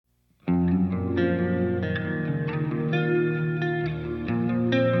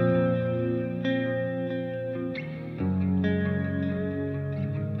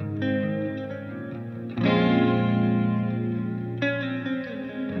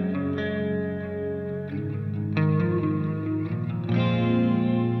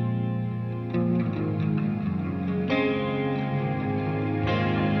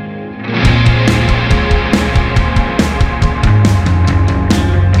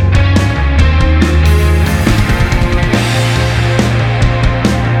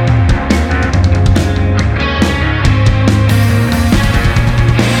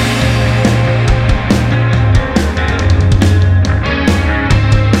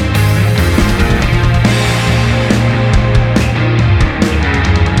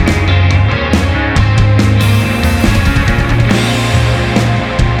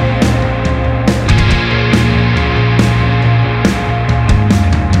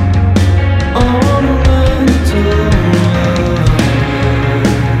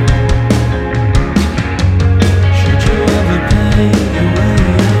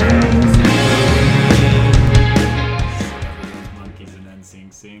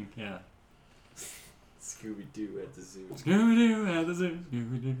Scooby-Doo at the zoo. Scooby-Doo at the zoo.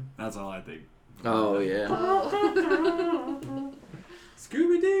 Scooby-Doo. That's all I think. Oh, yeah.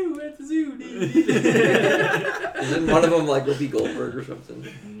 Scooby-Doo at the zoo. Isn't one of them like Whoopi Goldberg or something?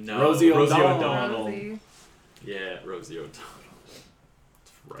 No, Rosie O'Donnell. Rosie. Yeah, Rosie O'Donnell.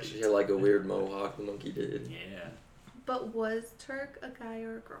 That's right. She had like a weird mohawk the monkey did. Yeah. But was Turk a guy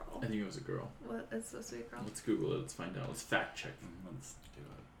or a girl? I think it was a girl. What is supposed to be a girl? Let's Google it. Let's find out. Let's fact check. Let's do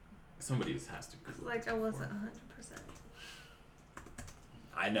it. Somebody has to Google it. Like, I wasn't 100%.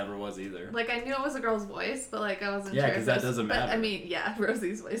 I never was either. Like, I knew it was a girl's voice, but like, I wasn't sure. Yeah, because that doesn't But, matter. I mean, yeah,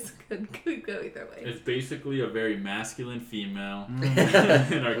 Rosie's voice could go either way. It's basically a very masculine female. An We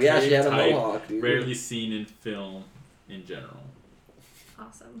actually had a archaic type, mohawk, dude. rarely seen in film in general.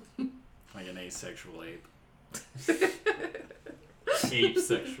 Awesome. Like an asexual ape. Ape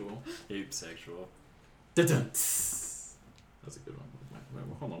sexual. Ape sexual. Dun-dun. That's a good one.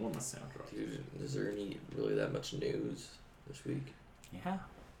 Hold on, where my sound drop? Dude, is there any really that much news this week? Yeah.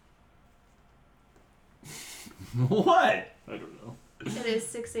 What? I don't know. It is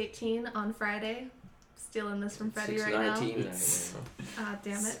 6:18 on Friday. Stealing this from Freddie right now. 6:19 It's- Ah,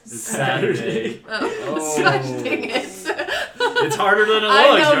 damn it. It's Saturday. Oh, Oh. gosh dang it. It's harder than it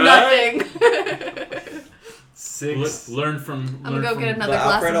I looks, know right? nothing. Six. Learn from. I'm learn gonna go from, get another But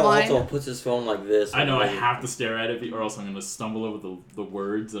glass Alfredo of wine. also puts his phone like this. I know I and have to stare at it, or else I'm gonna stumble over the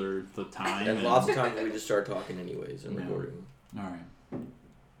words or the time. And lots of times we just start talking anyways and Yeah. recording. All right.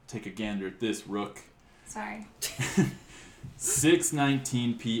 Take a gander at this, Rook. Sorry.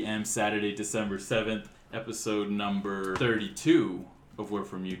 6:19 p.m. Saturday, December 7th, episode number 32 of We're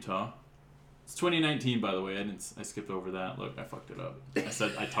From Utah. It's 2019, by the way. I skipped over that. Look, I fucked it up.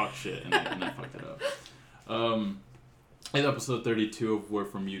 I talked shit and I fucked it up. It's episode 32 of We're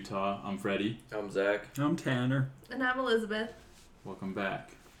From Utah. I'm Freddie. I'm Zach. I'm Tanner. And I'm Elizabeth. Welcome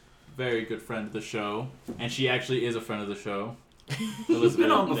back. Very good friend of the show, and she actually is a friend of the show. Elizabeth.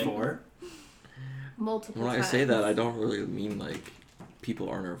 Been on before. Multiple When I times. say that, I don't really mean like people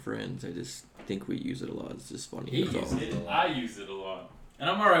aren't our friends. I just think we use it a lot. It's just funny. He That's all. uses it. I use it a lot. And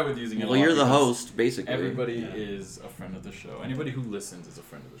I'm alright with using it a lot. Well, you're the because host, basically. Everybody Yeah. is a friend of the show. Anybody who listens is a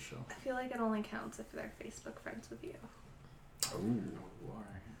friend of the show. I feel like it only counts if they're Facebook friends with you. Ooh.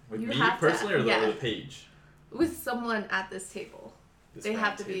 With You me have to- personally or yeah. the page? With someone at this table. This They round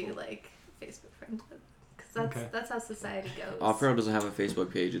have to be table. like Facebook friends with. Because Okay. that's how society goes. Alfredo doesn't have a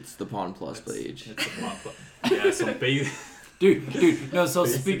Facebook page. It's the Pawn Plus It's- page. It's a month. Yeah, so Dude, no, so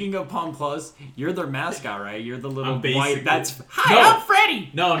Basic. speaking of Palm Plus, you're their mascot, right? You're the little I'm white, basically- that's, No. hi, I'm Freddy!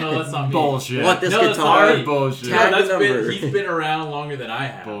 No, that's not me. Bullshit. What, this No, that's guitar? not me. Bullshit. No, Tag that's the number. he's been around longer than I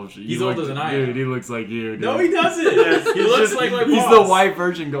have. Bullshit. He's You older look- than I Dude, am. he looks like you, dude. No, he doesn't. He looks He's like my He's boss. the white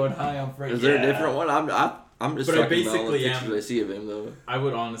version going, hi, I'm Freddy. Is there Yeah. a different one? I'm just But I talking about all the basically am- pictures I see of him though. I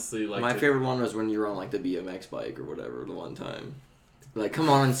would honestly like My to- favorite one was when you were on like the BMX bike or whatever the one time. Like, come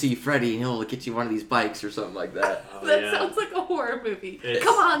on and see Freddy, and he'll get you one of these bikes or something like that. Oh, That yeah. sounds like a horror movie. It's-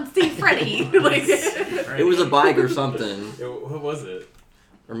 Come on, see Freddy. Like, It was a bike or something, What was it?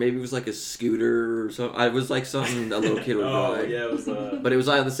 or maybe it was like a scooter or something. It was like something a little kid would Oh, ride. yeah, it was But it was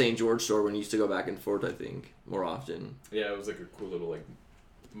like the St. George store when you used to go back and forth. I think more often. yeah, it was like a cool little like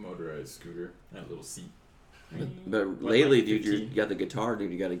motorized scooter and a little seat. But What, lately, like dude, you 15? got the guitar,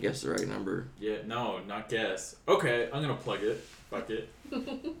 dude. You got to guess the right number. Yeah, no, not guess. Okay, I'm gonna plug it. Fuck it.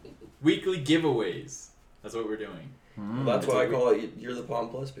 Weekly giveaways. That's what we're doing. That's why I call it. You're the Palm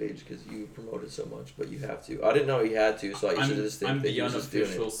Plus page because you promote it so much, but you have to. I didn't know you had to, so I used to just think I'm that the you was just doing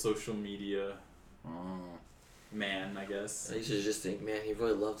unofficial it. social media man, I guess. I used to just think, man, he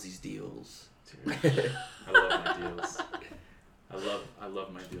really loves these deals. Dude, I love my deals. I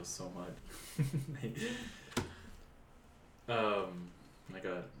love my deals so much. Like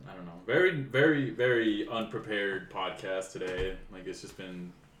I don't know, very, very, very unprepared podcast today. Like it's just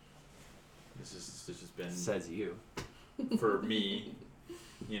been Says you. for me,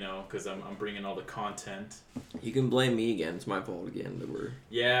 you know, because I'm bringing all the content. You can blame me again. It's my fault again that we're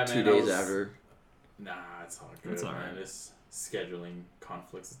Yeah, man. 2 days after. Nah, it's all good. It's all man. right. It's scheduling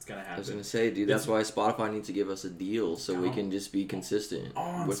conflicts. It's gonna I was happen. gonna say, dude, that's why Spotify needs to give us a deal so we Oh. can just be consistent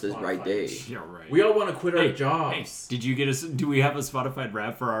On with the right Spotify. day. Yeah, right. We all want to quit our Hey, jobs. did you get us? Do we have a Spotify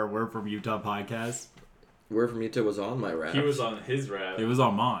rap for our We're From Utah podcast? Word from Utah was on my rap. He was on his rap. It was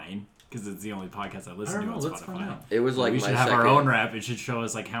on mine. Because it's the only podcast I I listen don't to know. on Let's Spotify. find out. It was like we my should have second. our own rap. It should show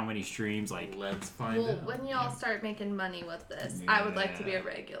us like how many streams. Like, Let's find Well, out. when y'all start making money with this, I would like to be a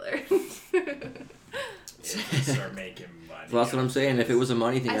regular. start making money. Well, that's what I'm saying. If it was a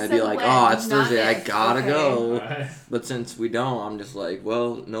money thing, I I'd be said like, when, oh, it's not Thursday. I if, gotta okay. go. Alright. But since we don't, I'm just like,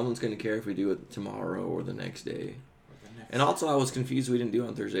 well, no one's gonna care if we do it tomorrow or the next day. And also, I was confused we didn't do it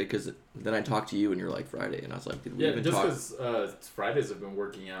on Thursday because then I talked to you and you're like Friday, and I was like, did we Yeah, even just talk? because Fridays have been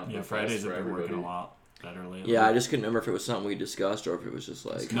working out. Yeah, the best Fridays for have been working everybody. a lot better lately. Yeah, I just couldn't remember if it was something we discussed or if it was just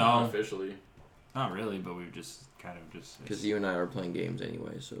It's like kind No. of officially. Not really, but we've just kind of just. because you and I are playing games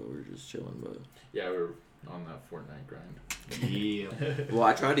anyway, so we're just chilling. But Yeah, we're on that Fortnite grind. Yeah. well,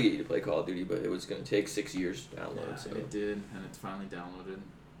 I tried to get you to play Call of Duty, but it was gonna take 6 years to download. Yeah, So and it did, and it's finally downloaded.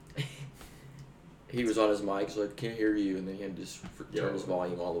 he was on his mic, so I can't hear you, and then he had to just turn his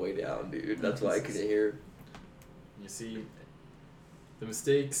volume all the way down, dude. That's why I couldn't hear. You see, the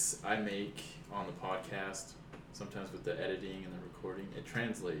mistakes I make on the podcast, sometimes with the editing and the recording, it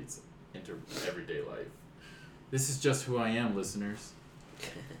translates into everyday life. This is just who I am, listeners.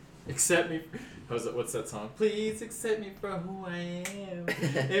 Accept me. What's that song? Please accept me for who I am,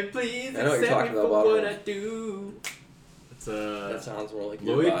 and please I know what you're accept me talking for about, what Bob. I do. It's That sounds more like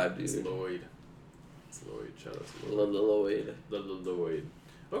your Lloyd. vibe, It's dude. Lloyd. It's Lloyd. Shout out to Lloyd. Lloyd. Lloyd.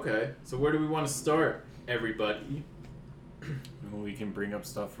 Okay, so where do we want to start, everybody? We can bring up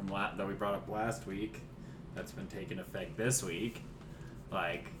stuff from that we brought up last week that's been taking effect this week,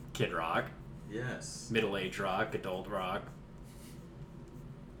 like Kid Rock, Yes. middle-age rock, adult rock,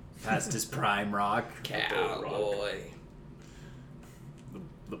 past his prime rock, Cowboy.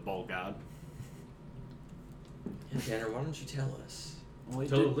 the bull god. Yeah, Tanner, why don't you tell us? Well,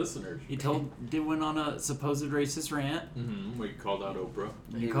 Tell the listeners. went on a supposed racist rant. Mm-hmm. We called out Oprah.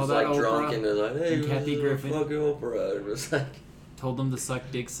 He called was like out drunk Oprah and was like, hey, and Kathy Griffin. fuck Oprah. It was like, Told him to suck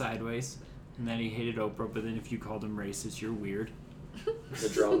dick sideways, and then he hated Oprah. But then if you called him racist, you're weird. the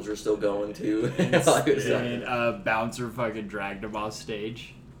drums were still going too. And, Like, it was like- and bouncer fucking dragged him off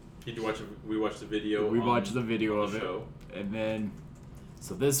stage. Did you watch? We watched the video. We on watched the video the of it, show. and then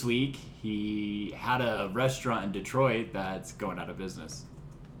so this week he had a restaurant in Detroit that's going out of business.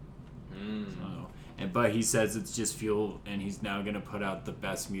 Mm. But he says it's just fuel, and he's now gonna put out the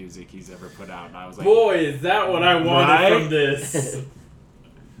best music he's ever put out. And I was like, Boy, is that what I wanted Right? from this?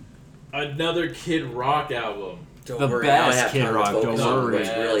 Another Kid Rock album. Don't The worry, now I best have Kid time to Rock, focus don't on worry. what's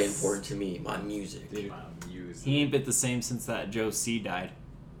really Yes. important to me, my music. Dude. My music. he ain't been the same since that Joe C died.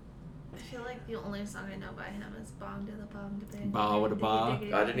 I feel like the only song I know by him is "Bong to the Bong to Bang." Ba with a ba.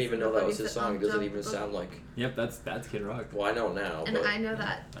 I didn't even know that was his song. It doesn't even sound like. Yep, that's Kid Rock. Well, I know now. And but I know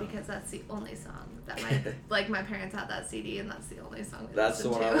that because that's the only song that my parents had that CD, and that's the only song. I that's the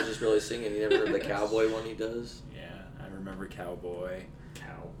listened one to. I was just really singing. You never heard the cowboy one he does? Yeah, I remember Cowboy.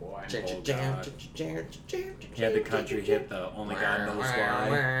 Cowboy. Oh, God. He had the country hit, the Only God Knows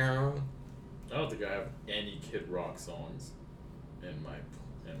Why. I don't think I have any Kid Rock songs in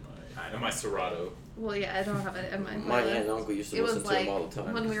my Serato. Well, yeah, I don't have it in my playlist. My aunt and uncle used to It listen was to like him all the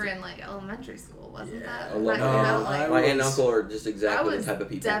time. when we were in like elementary school, wasn't Yeah, that? I love Right that. about, No, like, My aunt and was- uncle are just I exactly the was type of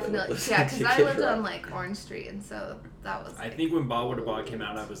people definitely that would listen yeah, to because I Kid lived Rock. on like Orange Street, and so that was. I Like, think when Ba With a Ba came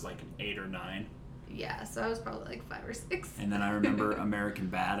out, I was like 8 or 9. yeah, so I was probably like 5 or 6. And then I remember American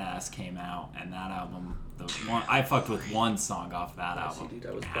Badass came out, and that album, I fucked with one song off that Honestly, album. dude,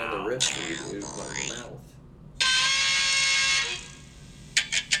 I was playing the riff for you, dude, like the mouth.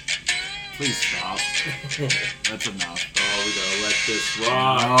 Please stop. That's enough. Oh, we gotta let this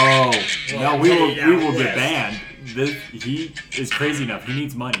rock. No, we will Yes. get banned. He is crazy enough. He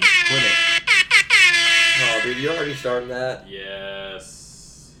needs money. Quit it. Oh, dude, you're already starting that.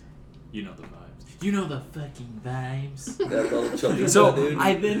 Yes. You know the vibes. You know the fucking vibes. That little chubby So dude.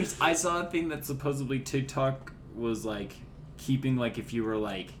 I saw a thing that supposedly TikTok was like keeping, like, if you were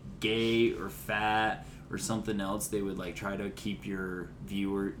like gay or fat or something else, they would like try to keep your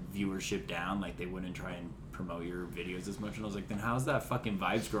viewership down. Like they wouldn't try and promote your videos as much. And I was like, then how's that fucking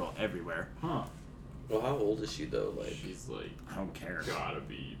Vibes girl everywhere? Huh. Well, how old is she though? Like, She's like I don't care. gotta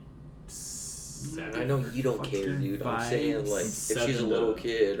be 7. I know you don't care, Fucking dude. I'm saying like, if she's a 7 little to-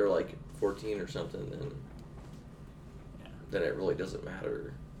 kid or like 14 or something, then Yeah. then it really doesn't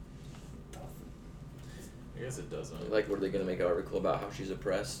matter. I guess it doesn't. Like, what are they gonna make an article about how she's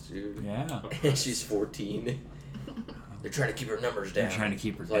oppressed, dude? Yeah. She's 14. They're trying to keep her numbers down. They're trying to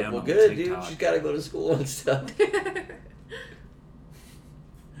keep her It's like, down well, on good, TikTok. dude. She's got to go to school and stuff.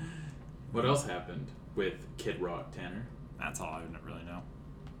 What else happened with Kid Rock, Tanner? That's all I really know.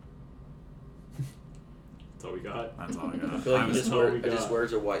 That's all we got. That's all I got. I feel like he That's just, all we just got.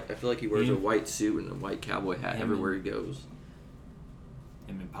 wears a white. I feel like he wears He- a white suit and a white cowboy hat Him everywhere he goes.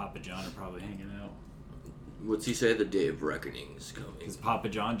 Him and Papa John are probably hanging out. What's he say? The day of reckoning is coming. Because Papa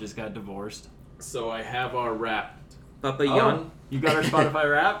John just got divorced. So I have our wrap. Papa John. You got our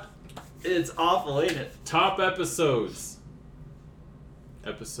Spotify Wrapped? It's awful, ain't it? Top episodes.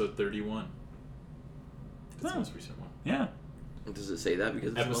 Episode 31. That's the most recent one. Yeah. Does it say that? Because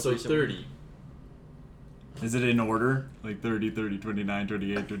it's the most Episode recent 30. Is it in order? Like 30, 30, 29,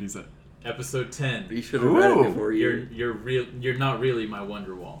 28, 27. Episode 10. one? You should have read it Ooh. before you. You're not really my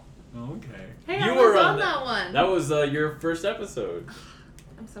Wonderwall. Okay. Hey, You I were was on on that one. That was your first episode.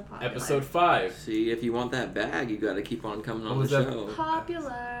 I'm so popular. Episode 5. See, if you want that bag, you got to keep on coming on What the was that? show.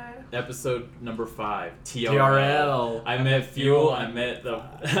 Popular. Episode number 5. TRL. I met Fuel. I met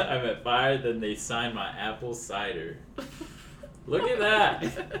I met Fire. Then they signed my apple cider. Look at that.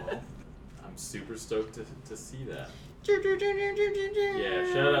 Well, I'm super stoked to see that.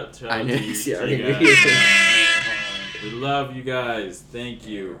 Yeah, shout out to I know. you, See, I to already you knew guys. you. We love you guys. Thank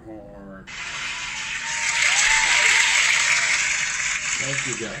you. Thank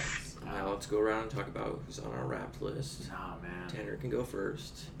you guys. Now let's go around and talk about who's on our Wrapped list. Nah, man. Tanner can go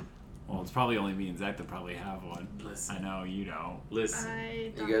first. Well, it's probably only me and Zach that probably have one. Listen. I know you don't. Listen.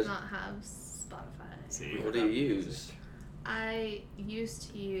 I do guys- not have Spotify. See? What do you use? I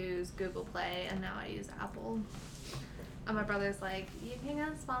used to use Google Play and now I use Apple. And my brother's like, you can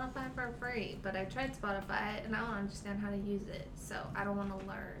get Spotify for free, but I tried Spotify and I don't understand how to use it, so I don't want to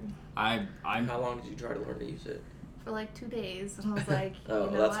learn. I'm How long did you try to learn to use it? For like 2 days, and I was like, Oh,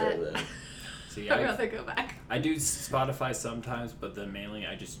 you know that's what? fair then. See, I'd rather go back. I do Spotify sometimes, but then mainly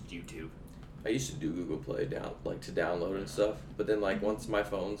I just YouTube. I used to do Google Play to download and stuff, but then once my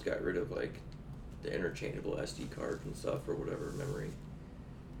phones got rid of the interchangeable SD cards and stuff or whatever memory,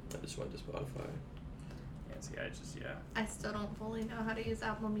 I just went to Spotify. Yeah, see, I still don't fully know how to use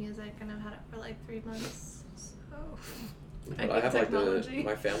Apple Music, and I've had it for like 3 months. So But I get have technology.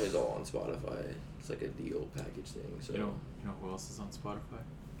 my family's all on Spotify. It's like a deal package thing. So You know who else is on Spotify?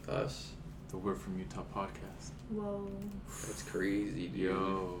 us, The We're From Utah podcast. Whoa. that's crazy, dude.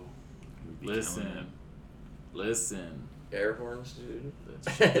 Yo, listen. Air horns, dude.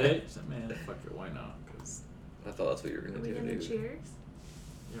 Man, fuck it, why not? Cause I thought that's what you were Are gonna we do, gonna dude. cheers?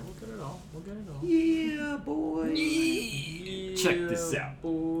 yeah, we'll get it all. Yeah, boy. Check this out.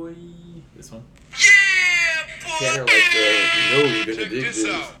 boy. This one. Tanner likes you know you're gonna Check dig this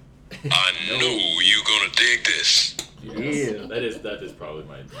this. out. I know you gonna dig this. Yeah. That is probably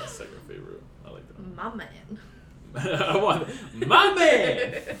my second favorite. I like that. My man. I want my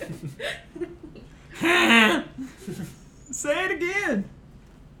man. Say it again.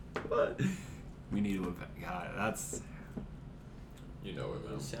 What? We need to. God, that's. You know it,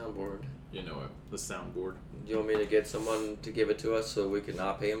 man. Soundboard. You know it. The soundboard. Do you want me to get someone to give it to us so we can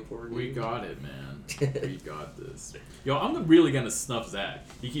not pay him for it? We got it, man. We got this. Yo, I'm really gonna snuff Zach.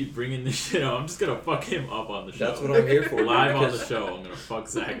 He keeps bringing this shit up. I'm just gonna fuck him up on the show. That's what I'm here for. Live on the because show, I'm gonna fuck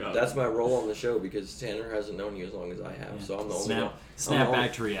Zach up. That's my role on the show because Tanner hasn't known you as long as I have, so I'm the only one. Snap I'm the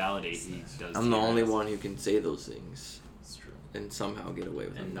back to reality. He does. I'm the to only us. one who can say those things It's true. and somehow get away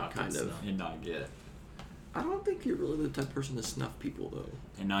with And them. not Kind get of. snuffed. And not get. I don't think you're really the type of person to snuff people though.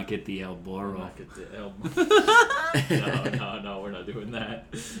 And not get the El Boro. Knock at the elbow. No, we're not doing that.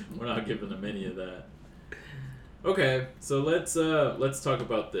 We're not giving them any of that. Okay, so let's talk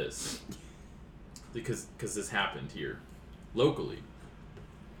about this because this happened here locally.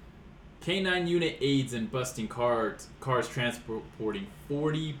 K9 unit aids in busting cars transporting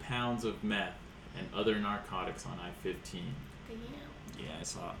 40 pounds of meth and other narcotics on I-15. Damn. Yeah, I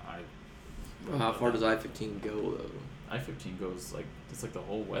saw. Well, how far does I-15 go though? I-15 goes it's like the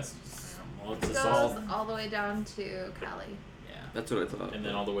whole west. Well, It it's goes a all. all the way down to Cali. Yeah. That's what I thought. And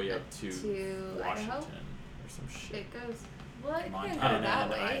then all the way up to To Washington Idaho? or some shit. It goes. Well, it can't go Montana that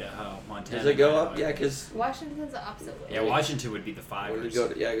and way. Idaho. Montana. Does it go and up? Idaho. Yeah, because Washington's the opposite way. Yeah, Washington would be the where did fivers.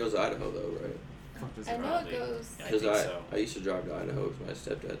 it go? Yeah, it goes to Idaho though, right? Fuck does I know run? it goes. Yeah, I Because think so. I used to drive to Idaho because my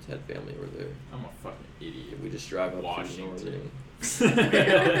stepdad's had family over there. I'm a fucking idiot. We just drive up Washington. to the northern.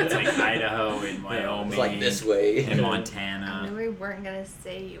 It's like Idaho and Wyoming. It's like this way. And I Montana. knew we weren't gonna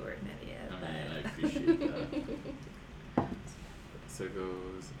say you were an idiot. I mean, I but- appreciate that. So it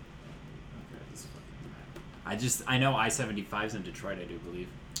goes. Okay, this fucking I know I-75's in Detroit, I do believe.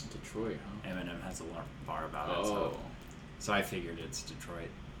 Detroit, huh? Eminem has a bar about it. Oh. So I figured it's Detroit.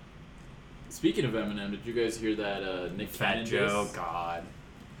 Speaking of Eminem, did you guys hear that Nick Fat Cannon Joe, diss? God.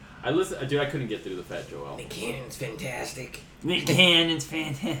 Dude, I couldn't get through the Fat Joe album. Cannon's fantastic. Nick Cannon's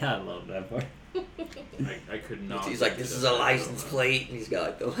fantastic. I love that part. I could not. He's like, get this to is the a Fat Joe license album. plate, and he's got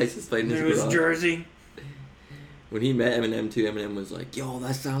like the license plate in his There's garage. Jersey. When he met Eminem too, Eminem was like, yo,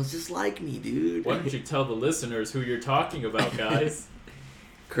 that sounds just like me, dude. Why don't you tell the listeners who you're talking about, guys?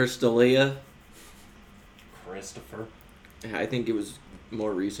 Crystalia. Christopher. I think it was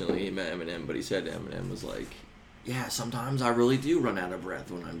more recently he met Eminem, but he said Eminem was like, yeah, sometimes I really do run out of breath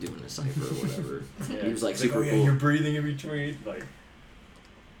when I'm doing a cipher or whatever. Yeah, He was like he's super oh, yeah, cool. you're breathing in between. Like,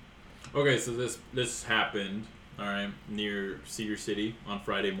 Okay, so this happened, all right, near Cedar City on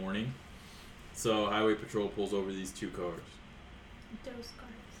Friday morning. So Highway Patrol pulls over these two cars, Those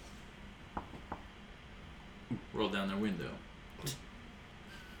cars. roll down their window.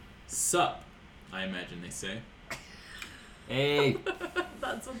 Sup, I imagine they say. hey.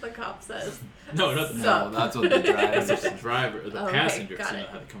 That's what the cop says. No, not the No, Sup. that's what the driver That's said. the driver, or the Okay, passenger, got so you know it.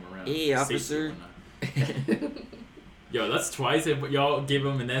 how to come around. Hey, Safety officer. and whatnot. Yo, that's twice. Y'all gave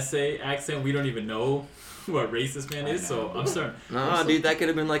him an essay accent. We don't even know what race this man is, so I'm sorry. Nah, dude, that could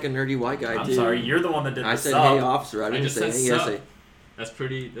have been like a nerdy white guy, I'm too. sorry, you're the one that did I the said, sub. hey, officer. I I didn't just say, said hey, sup. essay.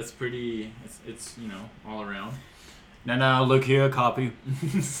 That's pretty, it's you know, all around. No, look here, copy.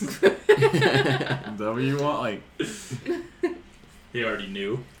 Is that what you want? Like, He already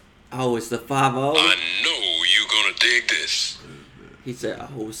knew. Oh, it's the 5-0. I know you gonna dig this. He said,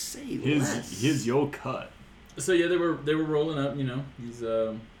 oh, say less. here's your cut. So yeah, they were rolling up, you know,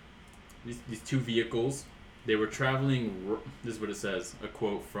 these two vehicles. They were traveling. This is what it says. A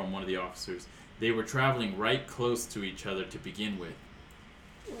quote from one of the officers. They were traveling right close to each other to begin with.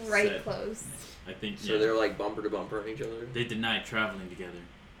 Right Said- close. I think. So Yeah, they're like bumper to bumper on each other. they denied traveling together,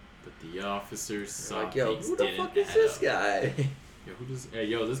 but the officers They're saw like, yo, things who the didn't fuck is add this up. guy? Yo, who does? Hey,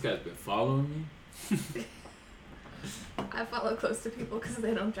 yo, this guy's been following me. I follow close to people because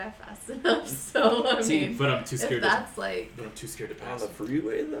they don't drive fast enough. So I See, mean, But I'm too if scared. that's like, But I'm too scared to On pass. the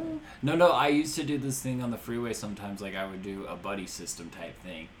freeway, though? No, I used to do this thing on the freeway sometimes. Like, I would do a buddy system type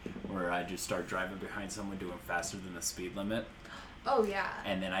thing where I just start driving behind someone doing faster than the speed limit. oh yeah.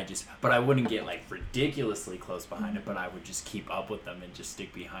 And then but I wouldn't get like ridiculously close behind it, but I would just keep up with them and just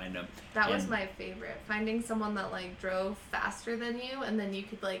stick behind them. That was And- my favorite. Finding someone that like drove faster than you, and then you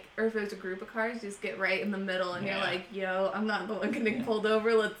could like, or if it was a group of cars, just get right in the middle, and Yeah. you're like, "Yo, I'm not the one getting Yeah. pulled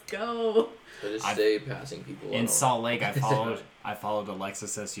over. Let's go." I just I- stay passing people. I In don't- Salt Lake, I followed a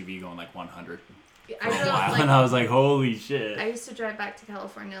Lexus SUV going like 100 I for a drove, while, like, and I was like, holy shit. I used to drive back to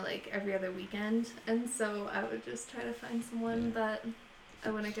California like every other weekend, and so I would just try to find someone that I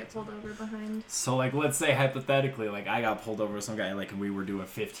wouldn't get pulled over behind. So, like, let's say hypothetically, like, I got pulled over with some guy, like, and we were doing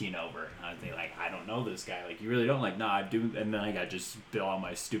 15 over. I'd be like, I don't know this guy. Like, you really don't? Like, nah, I do. And then I got just spill on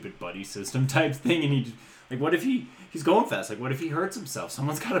my stupid buddy system type thing. And he just, like, what if he's going fast? Like, what if he hurts himself?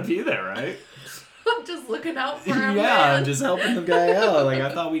 Someone's got to be there, right? I'm just looking out for him. Yeah, man. I'm just helping the guy out. Like,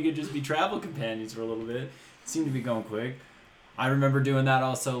 I thought we could just be travel companions for a little bit. Seemed to be going quick. I remember doing that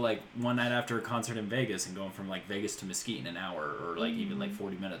also, like, one night after a concert in Vegas and going from, like, Vegas to Mesquite in an hour or, like, even, like,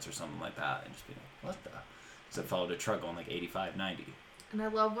 40 minutes or something like that. And just be like, what the? Because I followed a truck going, like, 85, 90. And I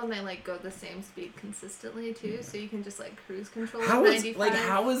love when they like go the same speed consistently too, so you can just like cruise control How at is, 95. like,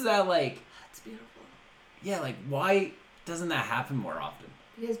 how is that, like, That's beautiful. yeah, like, why doesn't that happen more often?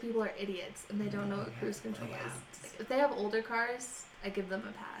 Because people are idiots and they don't know what cruise control Like, is. Like, if they have older cars, I give them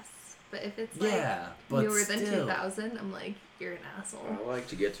a pass. But if it's like Yeah, but newer than still. 2000, I'm like, you're an asshole. I like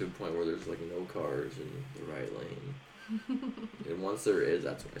to get to a point where there's like no cars in the right lane. And once there is,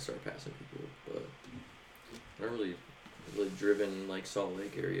 that's when I start passing people. But I don't really driven like Salt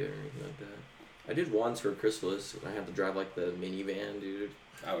Lake area or anything like that. I did once for Christmas. I had to drive like the minivan, dude.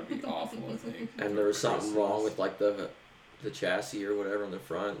 That would be awful, I think. And there was something wrong with like the chassis or whatever on the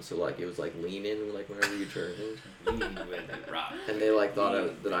front, so like it was like leaning like whenever you turned. And they like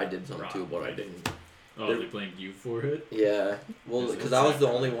thought that I did something too, but I didn't. Oh, they blamed you for it? Yeah, well, Is it because I was the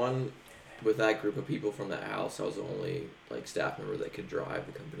exactly- only one with that group of people from that house. I was the only like staff member that could drive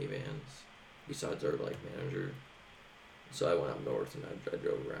the company vans, besides our like manager. So I went up north and I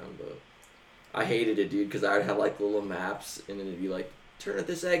drove around, but I hated it, dude, because I would have like little maps and then it'd be like turn at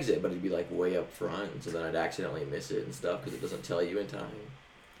this exit, but it'd be like way up front, and so then I'd accidentally miss it and stuff because it doesn't tell you in time.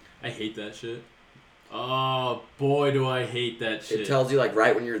 I hate that shit. Oh, boy, do I hate that shit. It tells you like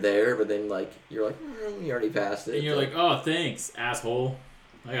right when you're there, but then like you're like you already passed it. And you're like, oh, thanks, asshole.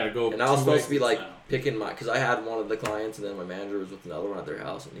 I gotta go. And I was two supposed to be exits like now. picking because I had one of the clients and then my manager was with another one at their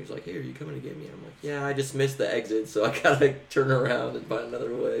house and he was like, hey, are you coming to get me? And I'm like, yeah, I just missed the exit, so I gotta turn around and find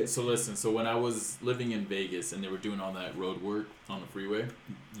another way. So listen, so when I was living in Vegas and they were doing all that road work on the freeway,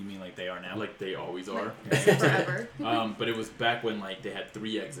 You mean like they are now? like they always are. Forever. But it was back when like they had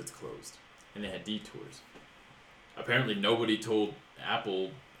 3 exits closed and they had detours. Apparently nobody told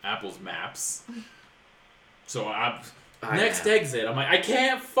Apple's maps. So next exit, I'm like, I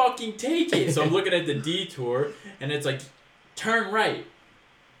can't fucking take it. So I'm looking at the detour and it's like turn right.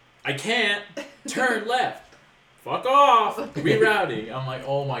 I can't turn left. fuck off, rerouting. I'm like,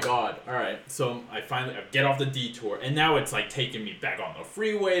 oh my god. All right, so I get off the detour, and now it's like taking me back on the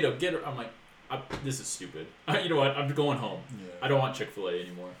freeway to get her. I'm like, this is stupid. You know what? I'm going home. Yeah. I don't want Chick-fil-A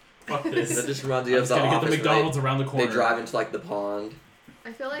anymore. Fuck this. That just reminds me of the office. office. Get the McDonald's around the corner. They drive into like the pond.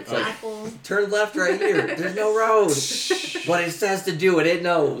 I feel like It's like, Apple. Turn left right here. There's no road. But it says to do it. It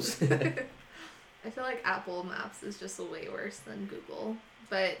knows. I feel like Apple Maps is just way worse than Google.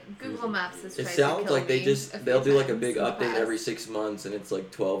 But Google Maps has tried It to sounds kill like me they'll do like a times big in the update every past. 6 months, and it's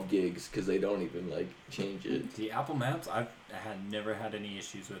like 12 gigs because they don't even like change it. The Apple Maps, I had never had any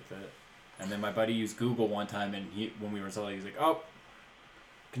issues with it. And then my buddy used Google one time, and when we were installing, he's like,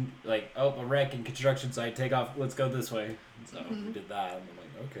 a wreck in construction site, take off, let's go this way. So we did that, and I'm like,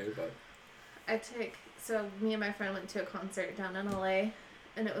 okay, but... So me and my friend went to a concert down in LA,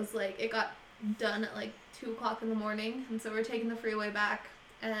 and it was like, it got done at like 2 o'clock in the morning, and so we're taking the freeway back,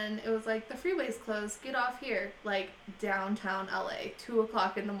 and it was like, the freeway's closed, get off here, like downtown LA, 2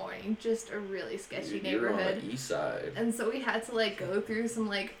 o'clock in the morning, just a really sketchy neighborhood. You're on the east side. And so we had to like go through some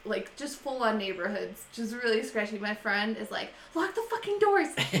like just full on neighborhoods, just really sketchy. My friend is like, lock the fucking doors,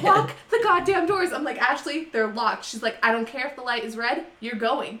 lock the goddamn doors. I'm like, Ashley, they're locked. She's like, I don't care if the light is red, you're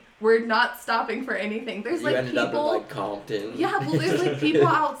going. We're not stopping for anything. There's like ended people. up in like Compton. Yeah, well, there's like people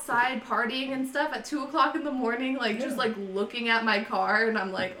outside partying and stuff at 2 o'clock in the morning, like just like looking at my car, and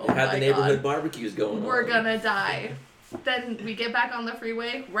I'm like, oh my god. Had the neighborhood barbecues going on. We're gonna die. Then we get back on the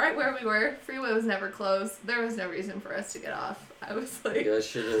freeway, right where we were. Freeway was never closed. There was no reason for us to get off. I was like, is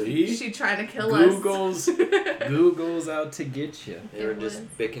she trying to kill us? Google's out to get you. They were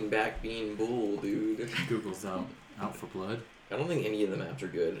just bicking back being bull, dude. Google's out for blood. I don't think any of the maps are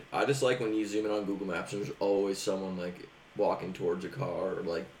good. I just like when you zoom in on Google Maps and there's always someone like walking towards a car, or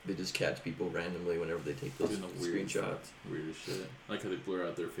like they just catch people randomly whenever they take those screenshots. Weird as shit. I like how they blur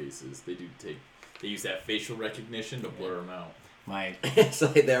out their faces. They use that facial recognition to blur them out. It's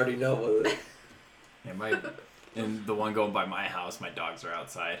like they already know what it is. Yeah, and the one going by my house, my dogs are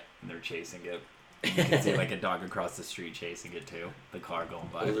outside and they're chasing it. You can see like a dog across the street chasing it too. The car going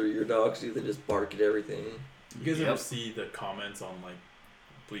by. Those are your dogs, do they just bark at everything? You guys ever see the comments on like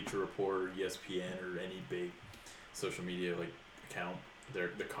Bleacher Report or ESPN or any big social media like account?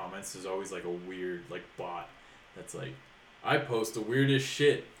 The comments is always like a weird like bot that's like, I post the weirdest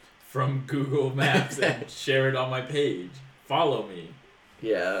shit from Google Maps and share it on my page. Follow me.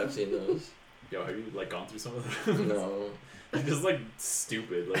 Yeah, I've seen those. Yo, have you like gone through some of those? No. It's just like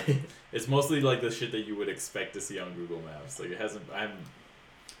stupid. Like it's mostly like the shit that you would expect to see on Google Maps. Like it hasn't. Like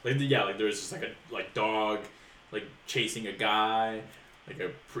there's just like a dog like chasing a guy, like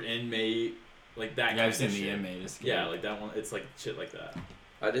a inmate, like that. Yeah, I've seen of the shit. inmate. Yeah, like that one. It's like shit like that.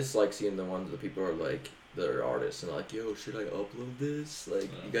 I just like seeing the ones that people are like, that are artists and like, yo, should I upload this? Like,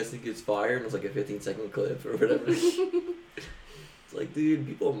 you guys think it's fire? And it's like a 15-second clip or whatever. It's like, dude,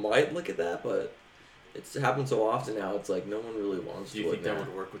 people might look at that, but it's happened so often now. It's like no one really wants to. Do you think that now.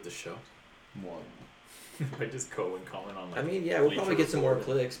 would work with the show? What? I just go and comment on like. I mean, yeah, we'll probably get some more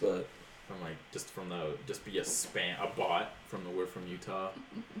clicks, but from like just be a bot from the We're From Utah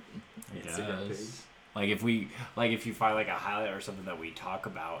Instagram page. Like if you find like a highlight or something that we talk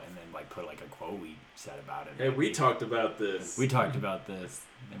about and then like put like a quote we said about it. Hey, we talked about this. We talked about this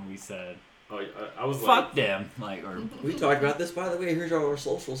and we said, oh, I was fuck like, them. Like, or we talked about this. By the way, here's our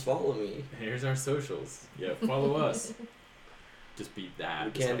socials. Follow me. Here's our socials. Yeah, follow us. Just beat that.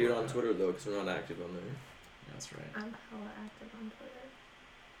 We can't do it on Twitter though, because we're not active on there. That's right. I'm hella active on Twitter.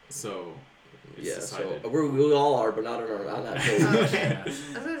 So. Yeah, decided. so we all are, but not on that page. Oh, okay. I was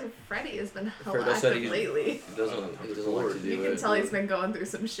gonna say Freddie has been hella active lately. He doesn't like to do it. You can tell he's been going through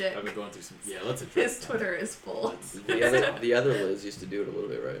some shit. I've been going through some. Yeah, let's address His Twitter is full. The other Liz used to do it a little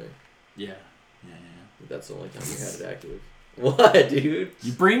bit, right? Yeah. That's the only time we had it active. What, dude?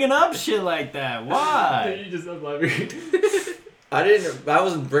 You bringing up shit like that? Why? You just unloaded. I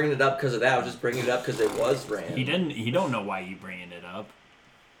wasn't bringing it up because of that. I was just bringing it up because it was random. He don't know why you bringing it up.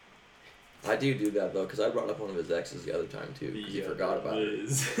 I do that though, because I brought up one of his exes the other time too, because he forgot about it.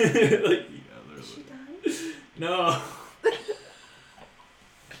 Is she done? No.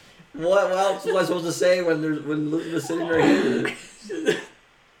 What else was I supposed to say when Elizabeth's sitting right here?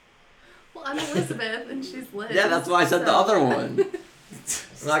 Well, I'm Elizabeth and she's Liz. Yeah, that's why I said the other one.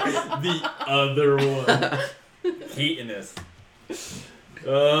 The other one. Heating this.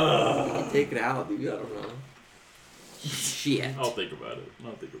 Take it out, dude. I don't know. Shit. I'll think about it.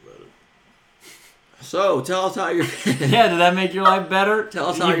 So, tell us how you're... Yeah, did that make your life better? Tell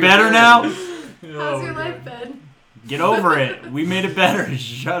us how you you're better feeling. now? How's your life been? Get over it. We made it better.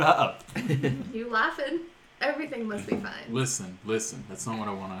 Shut up. You laughing? Everything must be fine. Listen. That's not what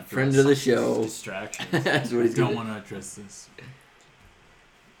I want to address. Friend of the show. Distractions. That's what I he's don't doing. want to address this.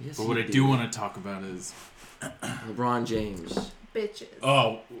 Yes, But what I do want to talk about is... LeBron James. Bitches.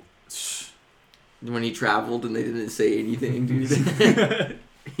 Oh. When he traveled and they didn't say anything, dude.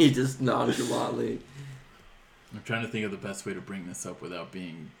 He just nonchalantly. I'm trying to think of the best way to bring this up without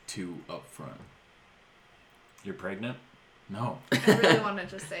being too upfront. You're pregnant? No. I really want to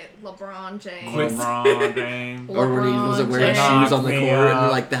just say LeBron James. Quit. LeBron James. Or when he wasn't wearing James. shoes on the Knock me court, and they're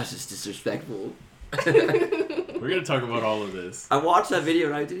up. like, that's just disrespectful. We're going to talk about all of this. I watched that video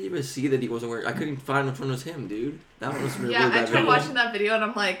and I didn't even see that he wasn't wearing. I couldn't find which one was him, dude. That one was really Yeah, I bad tried video. watching that video and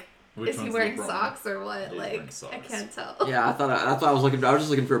I'm like, Which is he one's wearing LeBron? socks or what? He's Like, wearing I socks. can't tell. Yeah, I thought I was looking. I was just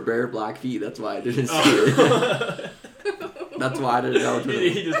looking for bare black feet. That's why I didn't see it. That's why I didn't know.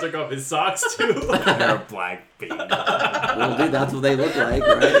 He just took off his socks too. They're a black bean. Well, dude, that's what they look like,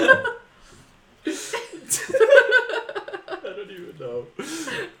 right? I don't even know.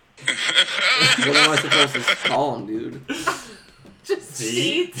 What am I supposed to call them, dude? Just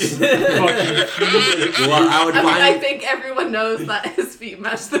Feet? feet. Well, I would I mean, I find. think everyone knows that his feet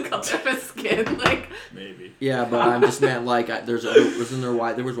match the color of his skin. Like, Maybe. Yeah, but I just meant like there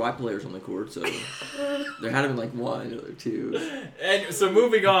was white players on the court, so there had to be like one or two. And so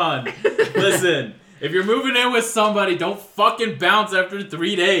moving on. Listen, if you're moving in with somebody, don't fucking bounce after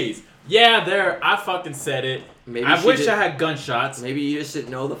 3 days. Yeah, I fucking said it. Maybe I she wish did- I had gunshots. Maybe you just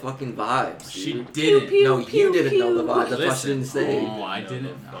didn't know the fucking vibes. She Dude. didn't. Pew, No, pew, you didn't know the pew. vibes. That's why she didn't say. Oh, I No, didn't. no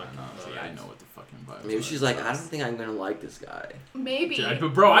No, fucking see, I vibes. know what the fucking vibe. Maybe she's like, I don't think I'm gonna like this guy. maybe.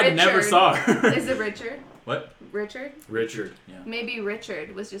 But bro, I never Richard- saw her. Is it Richard? What? Richard? Richard. Yeah. Maybe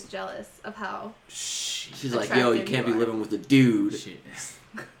Richard was just jealous of how. She's like, yo, you Attractive can't you be are. living with a dude Shit.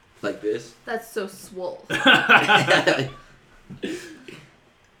 like this. That's so swole.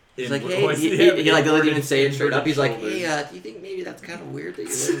 He's like, hey, he like doesn't even say it straight up. He's like, hey, do you think maybe that's kind of weird that you're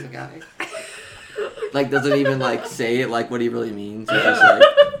living with a guy? Like, doesn't even like say it like what he really means. He's just like,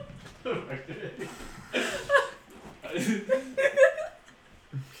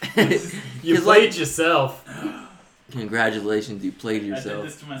 You 'Cause, played like, yourself. congratulations, you played I did yourself.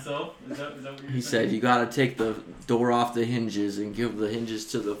 this to myself. Is that what you're He saying? said, you gotta take the door off the hinges and give the hinges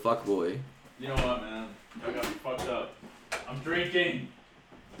to the fuckboy. You know what, man? I got me fucked up. I'm drinking.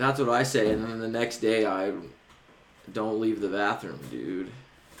 That's what I say, and then the next day I don't leave the bathroom, dude.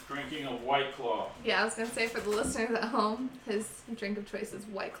 Drinking a White Claw. Yeah, I was gonna say for the listeners at home, his drink of choice is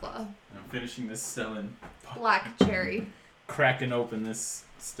White Claw, And I'm finishing this Stellan. black cherry. Cracking open this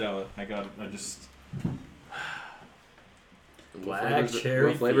Stella. I just... Black cherry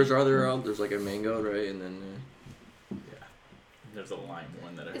What flavors are there? There's like a mango, right? And then There's a lime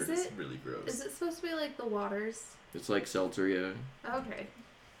one that I Is heard is it- really gross. Is it supposed to be like the waters? it's like seltzer, yeah. Okay.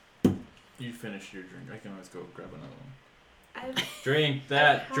 You finish your drink. I can always go grab another one. I've Drink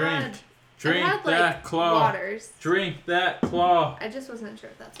that. I've Drink. had- Drink I've had, that like, claw. waters. Drink that claw. I just wasn't sure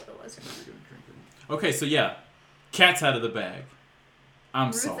if that's what it was. Okay, so yeah. Cat's out of the bag. I'm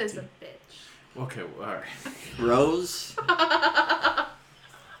Ruth salty. is a bitch. Okay, well, alright. Rose?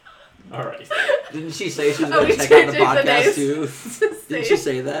 Alright. Didn't she say she was Oh, going we to check out the changed the podcast names. too? Just Didn't say she it.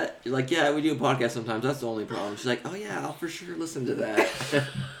 say that? You're like, yeah, we do a podcast sometimes. That's the only problem. She's like, oh yeah, I'll for sure listen to that.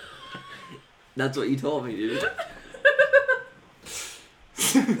 That's what you told me, dude.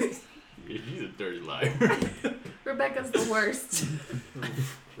 He's a dirty liar. Rebecca's the worst.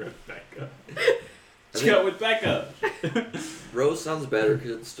 Rebecca. Chill with Becca. Rose sounds better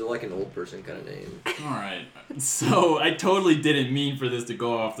because it's still like an old person kind of name. Alright. So, I totally didn't mean for this to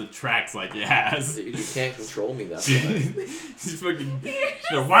go off the tracks like it has. Dude, you can't control me that way. He's fucking...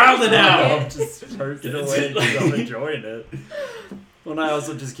 They're wilding out. I'm just jerking away because I'm enjoying it. Well, I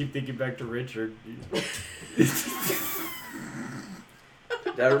also just keep thinking back to Richard.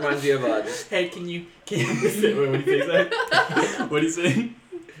 That reminds me of just Hey, can you say, wait, what do you say? What do you say?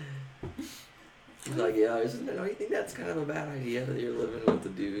 he's like, yeah, don't you think that's kind of a bad idea that you're living with a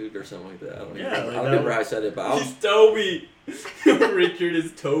dude or something like that? I don't, Yeah, even, I like don't that remember was- how I said it, but I was, He's Toby. Richard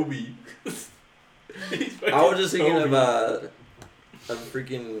is Toby. I was just thinking of a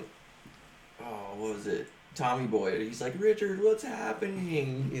freaking, oh, what was it? Tommy Boy. He's like, Richard, what's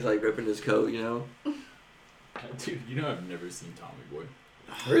happening? He's like ripping his coat, you know? Dude, you know I've never seen Tommy Boy.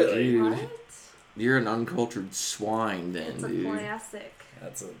 Really? Dude, What? you're an uncultured swine then, It's a dude. classic.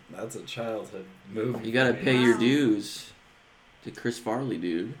 That's a childhood movie. You gotta for me. pay your dues to Chris Farley,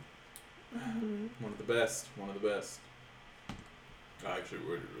 dude. Mhm. One of the best. One of the best. Actually,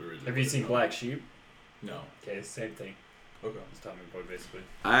 originally. Have you seen Black Sheep? No. Okay, same thing. Okay. It's Tommy Boy, basically.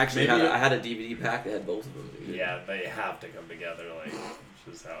 I actually Maybe I had a DVD pack that had both of them, dude. Yeah, they have to come together. Like, it's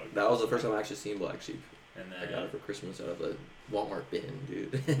just how. It That was the first time I actually seen Black Sheep. And I got then it for Christmas out of the Walmart bin,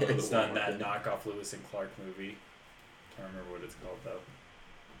 dude. it's done that knockoff Lewis and Clark movie. Can't remember what it's called though.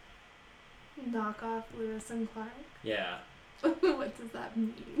 Knock off Lewis and Clark. Yeah, What does that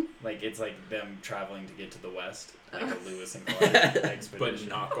mean? like it's like them traveling to get to the west, like a Lewis and Clark expedition.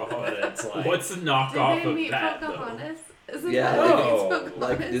 But knockoff. But it's like What's the knockoff Did they of meet that, though? Pocahontas? Isn't Yeah, that like- what Oh, it's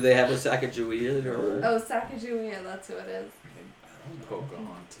Pocahontas? Like, do they have a Sacagawea or Oh, Sacagawea, that's who it is.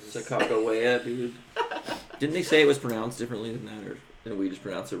 Pocahontas. Sacagawea, dude? Didn't they say it was pronounced differently than that, or and we just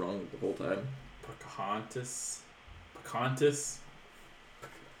pronounced it wrong the whole time? Pocahontas. Pocahontas.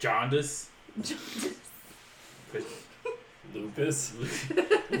 Jaundice. Lupus,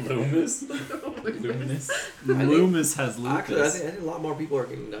 Loomis. Luminous. Loomis has Actually, I lupus. think a lot more people are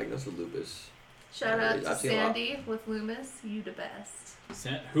getting diagnosed with lupus. Shout out I've to seen a lot. Sandy with Loomis. You the best.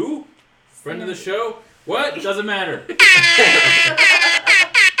 Who? Friend of the show? What? Doesn't matter.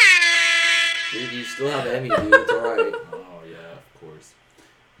 Dude, you still have Emmy, dude. It's alright. Oh yeah, of course.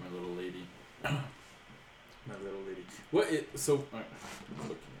 My little lady. My little lady. What? So I'm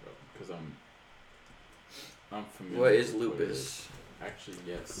looking it up because I'm familiar. What is with it lupus? is. Actually,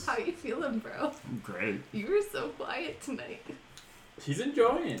 yes. How you feeling, bro? Great. You were so quiet tonight. He's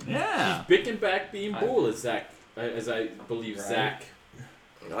enjoying. Yeah. He's bicking back being bull, as I believe Right. Zach.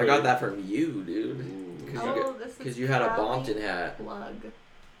 I got that from you, dude. Ooh. Oh, this is Because you had a proudly Bompton hat. plug.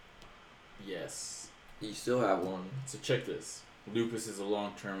 Yes. You still have one. So check this. Lupus is a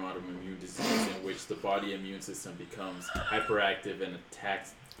long-term autoimmune disease in which the body immune system becomes hyperactive and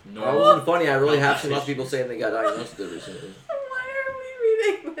attacks That normal wasn't funny. I really have seen tissues. lots of people saying they got diagnosed with it recently. Why are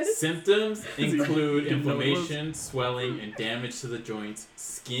we reading this? Symptoms include You know what it was? inflammation, swelling, and damage to the joints,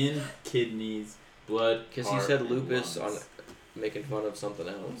 skin, kidneys, blood. Because he heart, said and lupus lungs. on making fun of something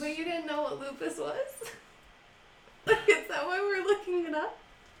else. But you didn't know what lupus was? Is that why we're looking it up?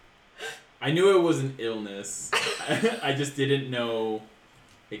 I knew it was an illness. I just didn't know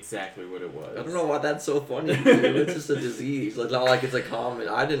exactly what it was. I don't know why that's so funny, dude. It's just a disease. Like, not like it's a common.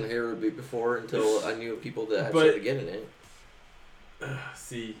 I didn't hear it before until I knew people that had But- started getting it.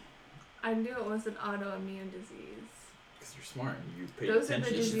 See, I knew it was an autoimmune disease. because you're smart and you pay Those are the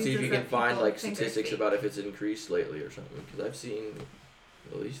attention. You should see if diseases you can that find people like think are statistics fake. about if it's increased lately or something. Because I've seen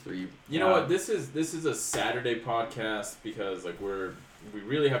at least 3. You know what? This is a Saturday podcast because like we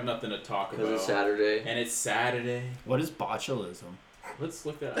really have nothing to talk Because about. it's Saturday. And it's Saturday. What is botulism? Let's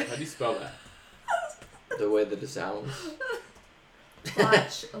look that up. How do you spell that? The way that it sounds.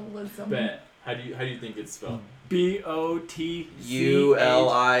 Botulism. Ben, how do you think it's spelled? BOT.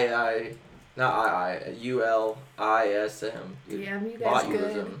 ULII. Not I. ULISM. dude. Damn, you guys good.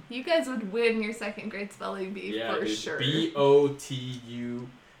 Botulism. You guys would win your second grade spelling bee Yeah, for it's sure.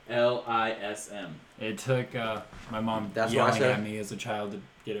 BOTULISM. It took my mom That's what I yelling said. at me as a child to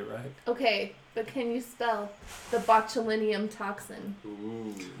get it right. Okay, but can you spell the botulinum toxin?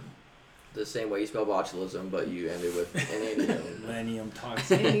 Ooh. The same way you spell botulism, but you end it with an Millennium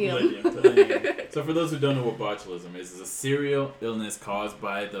toxin. Anium. So for those who don't know what botulism is, it's a serial illness caused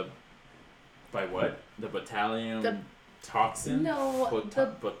by what? The botulinum The- toxin? No, the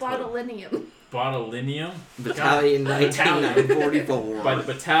botulinum. Botulinum? Battalion Battalion. 1944. By the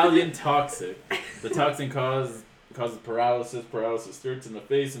battalion toxic. The toxin causes paralysis. Paralysis starts in the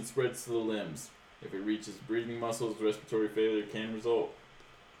face and spreads to the limbs. If it reaches breathing muscles, respiratory failure can result.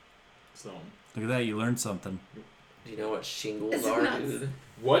 So, Look at that, you learned something. Do you know what shingles It's are, nuts. dude?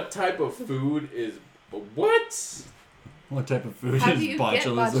 what type of food is what? What type of food How is do you get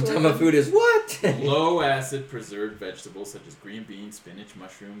botulism? botulism? Type of food is what? Low acid preserved vegetables such as green beans, spinach,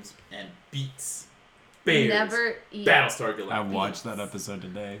 mushrooms, and beets. Bears. Never eat. Battlestar I Galactica. watched that episode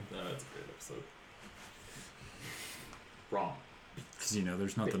today. No, that's a great episode. Wrong. Because, you know,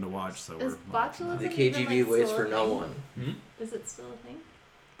 there's nothing to watch, so Is we're watching botulism The that. KGB even, like, waits still for a no thing? one. Is it still a thing?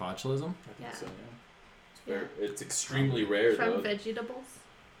 Botulism? I think Yeah. so, yeah. It's extremely rare, From though. vegetables?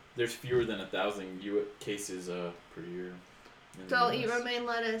 There's fewer than 1,000 cases per year. in the Don't eat US. romaine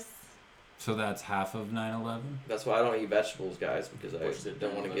lettuce. So that's half of 9/11? That's why I don't eat vegetables, guys, because Watched I it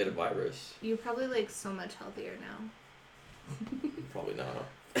don't want to get a 9/11. virus. You're probably like so much healthier now. Probably not.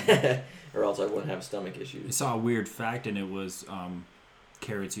 Or else I wouldn't have stomach I issues. saw a weird fact, and it was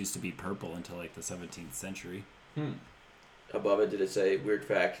carrots used to be purple until like the 17th century. Above it, did it say weird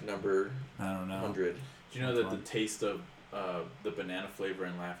fact number I don't know. 100? Do you know that the Fun. taste of the banana flavor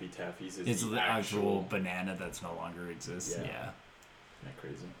in Laffy Taffies is It's the the actual actual... banana that's no longer exists. Yeah. Yeah. Isn't that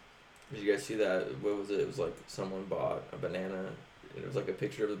crazy? Did you guys see that? What was it? It was like someone bought a banana. And it was like a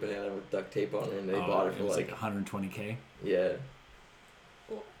picture of the banana with duct tape on it, and they bought it for was like, like 120K. yeah.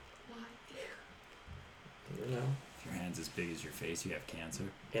 Why? You know, If your hand's as big as your face, you have cancer.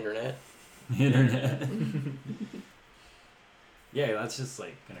 internet. Internet. Yeah, that's just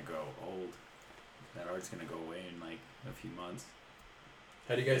like gonna grow old. That art's gonna go away in like a few months.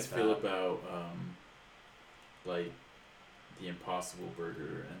 How do you guys feel about like the Impossible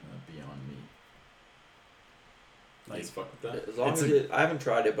Burger and the Beyond Meat? Like, Like, fuck with that. As long as I haven't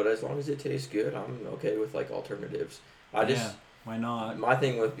tried it, but as long as it tastes good, I'm okay with like alternatives. why not? My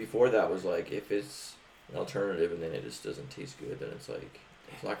thing with before that was like, if it's an alternative and then it just doesn't taste good, then it's like,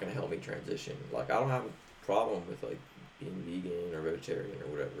 it's not gonna help me transition. Like, I don't have a problem with like being vegan or vegetarian or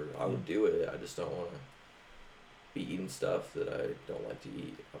whatever. I would do it. I just don't want to be eating stuff that I don't like to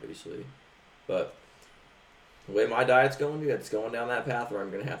eat, obviously. But the way my diet's going, dude, it's going down that path where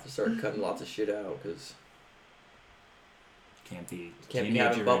I'm gonna have to start cutting lots of shit out because Can't be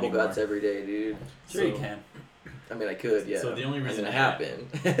having bubble guts every day, dude. Sure, you can. I mean, I could, yeah. So the only reason it happened.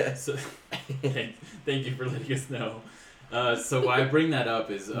 So, thank you for letting us know. So why I bring that up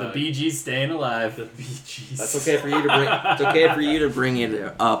is The Bee Gees staying alive. the Bee Gees. That's okay for you to bring. It's okay for you to bring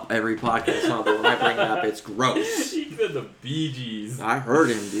it up every podcast, huh? But when I bring it up, it's gross. He said the Bee Gees. I heard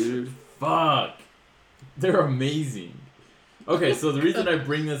him, dude. Fuck. They're amazing. Okay, so the reason I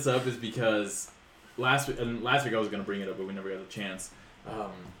bring this up is because last week I was gonna bring it up, but we never got a chance.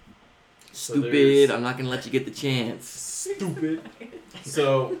 So Stupid. I'm not gonna let you get the chance. Stupid.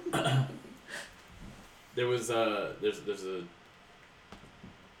 So there's a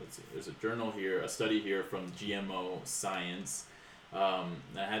journal here, a study here from GMO Science.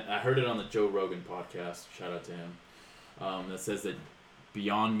 I heard it on the Joe Rogan podcast. Shout out to him. That says that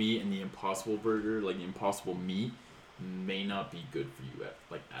Beyond Meat and the Impossible Burger, like the Impossible Meat, may not be good for you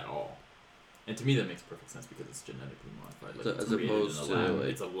at all. And to me that makes perfect sense because it's genetically modified. Like, So, it's as created opposed in a lab. to, like,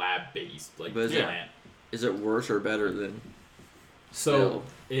 It's a lab-based But plant. Is it worse or better than? So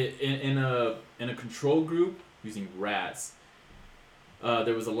in a control group using rats,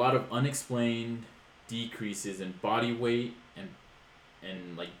 there was a lot of unexplained decreases in body weight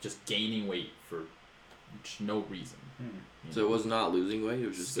and like just gaining weight for no reason. So it was not losing weight; it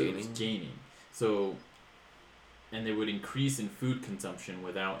was just gaining. It was gaining. So, and they would increase in food consumption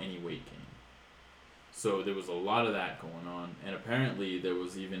without any weight gain. So there was a lot of that going on, and apparently there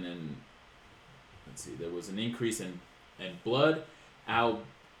was even there was an increase in blood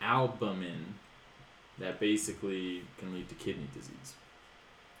albumin that basically can lead to kidney disease.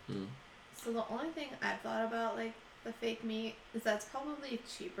 So the only thing I've thought about, like, the fake meat is that's probably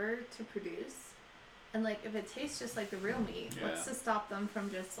cheaper to produce. And, like, if it tastes just like the real meat, what's to stop them from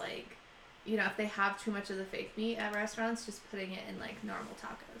just, like, you know, if they have too much of the fake meat at restaurants, just putting it in, like, normal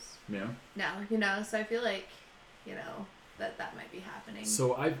tacos. Yeah. No, you know, so I feel like, you know, that might be happening.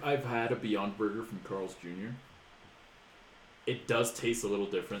 So I've had a Beyond Burger from Carl's Jr. It does taste a little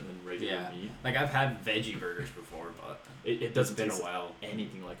different than regular meat. Like, I've had veggie burgers before, but It doesn't been a taste while.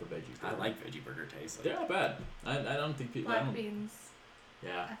 anything like a veggie burger. I like veggie burger taste. They're not bad. I don't think people... Black beans.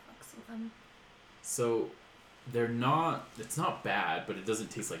 Yeah. I fucks with them. So they're not... It's not bad, but it doesn't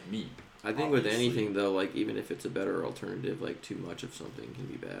taste like meat. I think with anything though, like even if it's a better alternative, like too much of something can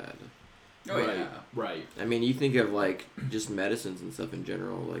be bad. Right. I mean, you think of like just medicines and stuff in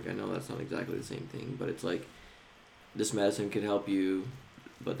general. Like I know that's not exactly the same thing, but it's like this medicine could help you,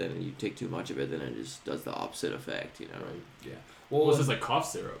 but then you take too much of it, then it just does the opposite effect. You know? Right. Yeah. Well, it's just like cough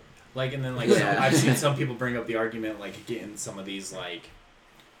syrup. Like, and then like Yeah. I've seen some people bring up the argument like getting some of these like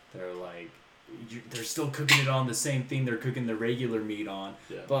they're like they're still cooking it on the same thing they're cooking the regular meat on.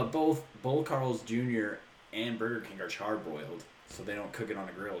 Yeah. But both Carl's Jr. and Burger King are charbroiled, so they don't cook it on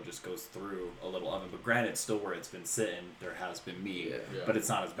a grill. It just goes through a little oven. But granted, still where it's been sitting, there has been meat. Yeah. But it's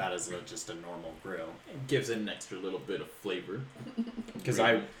not as bad as just a normal grill. It gives it an extra little bit of flavor. Because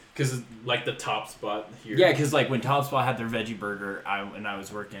like the top spot here. Yeah, because like when Top Spot had their veggie burger, I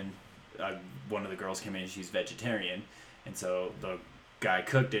was working, one of the girls came in and she's vegetarian, and so the guy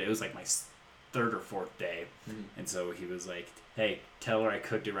cooked it. It was like my third or fourth day, and so he was like, "Hey, tell her I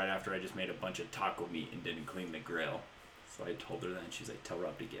cooked it right after I just made a bunch of taco meat and didn't clean the grill." So I told her that, and she's like, "Tell her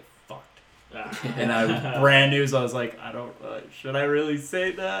up to get fucked." And I was brand new, so I was like, "I don't, should I really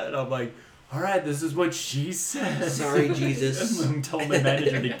say that?" And I'm like, "All right, this is what she said." Sorry, Jesus. I'm telling the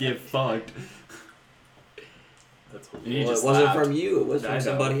manager to get fucked. That's Well, He it just wasn't laughed. from you. It was I from know.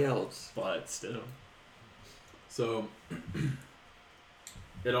 somebody else. But still. So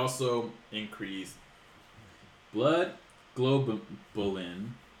it also increased blood globulin.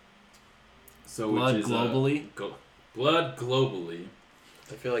 So Blood which is globally? blood globally.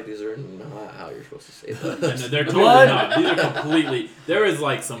 I feel like these are not how you're supposed to say that. And they're totally Blood? not. These are completely. There is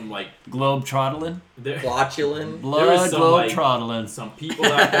like some like Globe trottling? there. Flotulin. There is Blood some, globe like, trottling. Some people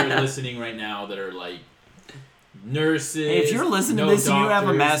out there listening right now that are like nurses. Hey, if you're listening no to this and you have a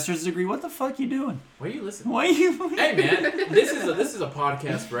doctors. master's degree, what the fuck you doing? Why are you listening? Why are you? Hey man, this is a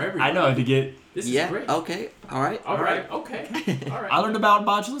podcast for everybody. I know to get. This yeah. is great. Okay. All right. All right. Okay. All right. I learned about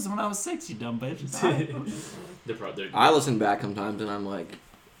botulism when I was 6. You dumb bitch. They're I listen back sometimes and I'm like,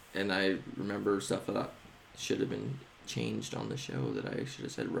 and I remember stuff that I should have been changed on the show that I should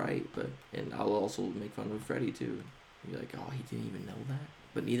have said right, and I'll also make fun of Freddie too. You're like, oh, he didn't even know that,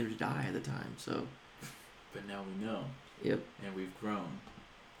 but neither did I at the time. So. But now we know. Yep. And we've grown.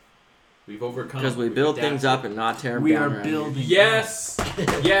 We've overcome. Because we build things up and not tear them We down. are around building. Yes.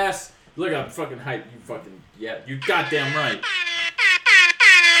 Yes. Look, I'm fucking hyped. You fucking you goddamn right.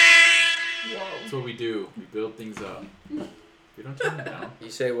 Whoa. That's what we do. We build things up. We don't turn them down. You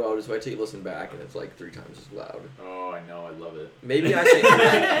say, well, just wait till you listen back, and it's like 3 times as loud. Oh, I know. I love it. Maybe I say.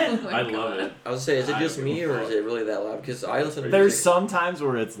 Oh my I God. love it. I was say, is it I just don't me give a or is fuck. it really that loud? Because I listen to There's music. some times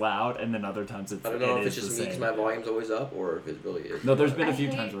where it's loud, and then other times it's. I don't know it if it's is just the me because same. my volume's always up, or if it really is. No, there's been a I few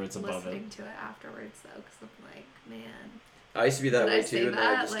hate times where it's above listening it. to it afterwards though, because I'm like, man, I used to be that Did I way say too, and then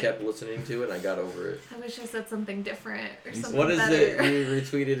I that? just Like- kept listening to it, and I got over it. I wish I said something different or something What is better. it? You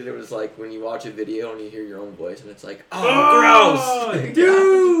retweeted it. It was like when you watch a video and you hear your own voice, and it's like, oh, gross.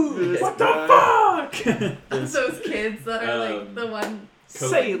 Dude! What the fuck? Those kids that are like Um, the one.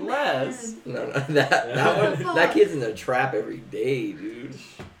 Say less. No, that one. That kid's in a trap every day, dude.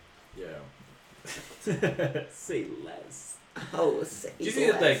 Yeah. Say less. Oh, say Did you see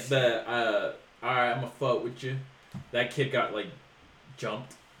that, like, less. alright, I'm gonna fuck with you. That kid got, like,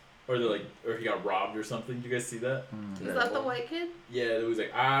 jumped. Or he got robbed or something. Did you guys see that? Is that the white kid? Yeah, it was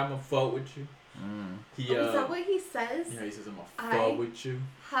like, I'm gonna fuck with you. He, Oh, is that what he says? yeah, he says, I'm gonna fuck with you.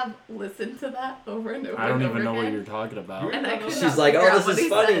 Have listened to that over and over. I don't and even over know what again. you're talking about. And I could She's not like, figure out oh, what this he is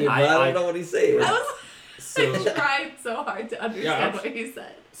funny, said. but I don't know what he's saying. I So, tried so hard to understand what he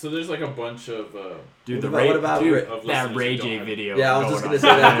said. so there's like a bunch of, Dude, What about dude, Ray- of that listeners Ray who don't J have- video. Yeah, I was just going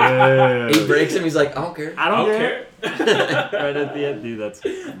gonna on. say that. He breaks him. He's like, I don't care. I I don't don't care. care. Right at the end, dude. That's. I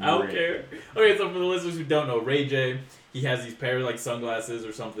don't care. Okay, so for the listeners who don't know, Ray J, he has these pair of like sunglasses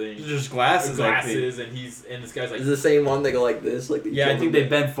or something. Just Glasses, and this guy's like, Is the same one they go like this, like Yeah, I think they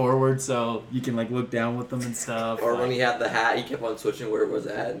bend forward so you can like look down with them and stuff. Or like, when he had the hat, he kept on switching where it was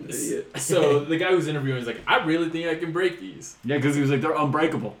at. And idiot. so the guy who's interviewing is like, I really think I can break these. yeah, because he was like they're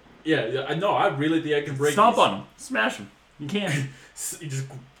unbreakable. Yeah, I know. I really think I can break Stomp these. on them, smash them. You can't. He just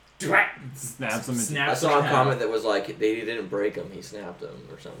Snaps them. I snaps saw a them comment that was like, they didn't break him, he snapped him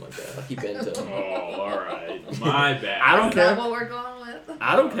or something like that. Like he bent him. Oh, all right. My bad. I don't Is care. that what we're going with?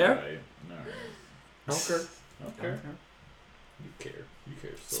 I don't care. All right. I don't care. Okay. You care. You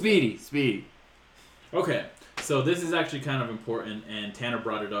care. So Speedy. Okay, so this is actually kind of important, and Tanner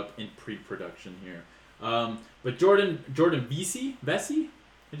brought it up in pre-production here. But Jordan Vesey? How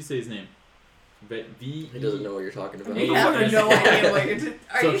do you say his name? He doesn't know what you're talking about. Hey, You have no idea what you're doing.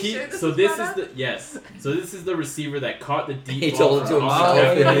 Are So you he, sure this so is this brought is up? the yes. So this is the receiver that caught the deep He ball told it from to Austin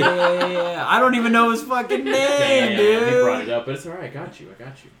Oh, himself. Eckler. yeah. I don't even know his fucking name, Yeah, he brought dude. it up, but it's alright. I got you.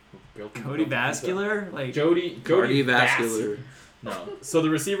 Cody Vascular, like Jody Cardiovascular. No. So the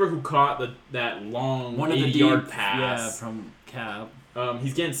receiver who caught that long one of the 80-yard deep, pass. yeah, from Cap.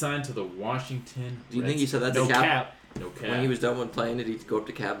 He's getting signed to the Washington. Do you think he said that to No Cap? Cap. No cap. Oh, When he was done with playing it, he'd go up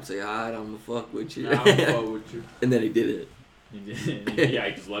to Cap and say, alright, I'm gonna fuck with you. Nah, I'm fuck with you. And then he did it. He did. Yeah,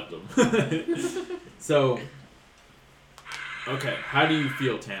 he just left him. So, okay, how do you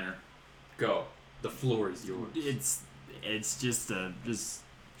feel, Tanner? Go. The floor is yours. It's just a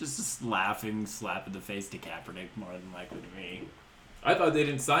laughing slap in the face to Kaepernick more than likely to me. I thought they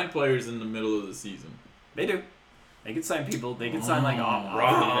didn't sign players in the middle of the season. They do. They can sign people. They can sign like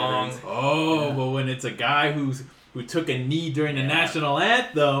Wrong. veterans. Oh, Yeah. but when it's a guy who took a knee during the Yeah. national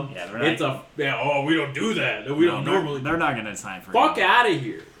anthem, Yeah, they're not- we don't do that. We don't normally. They're not gonna sign for Fuck him. out of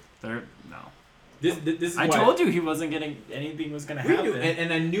here. They're no. This is I why- told you he wasn't getting anything was gonna We happen. knew,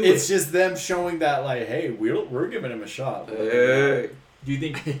 and I knew It's it. just them showing that, like, hey, we're giving him a shot. Hey. Do you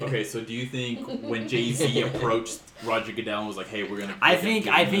think? Okay, so do you think when Jay-Z approached Roger Goodell and was like, "Hey, we're gonna"? I give think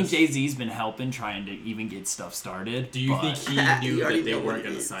this," Jay-Z's been helping trying to even get stuff started. Do you think but he knew You already that they know what weren't it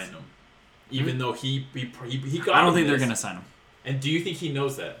going to is. sign him, even though he got? I don't him think they're this? gonna sign him. And do you think he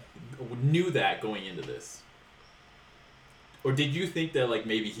knows that? Knew that going into this? Or did you think that like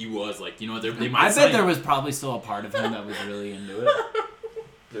maybe he was like they might? I sign bet there him. was probably still a part of him that was really into it.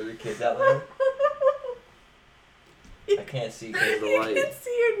 There the kids out there? I can't see because of the You light. can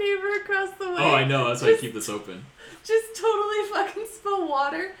see your neighbor across the way. Oh, I know. That's why I keep this open. Just totally fucking spill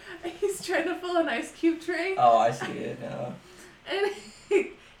water. And he's trying to fill an ice cube tray. Oh, I see it now. And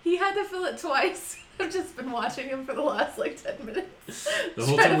he had to fill it twice. I've just been watching him for the last like 10 minutes. The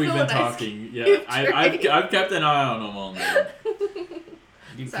whole Trying time to we've fill been an ice talking, cube yeah, I've tray. kept an eye on him all night.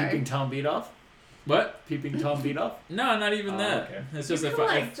 You Sorry. peeping Tom beat off? What? Peeping Tom beat off? No, not even Oh, that. okay. It's You just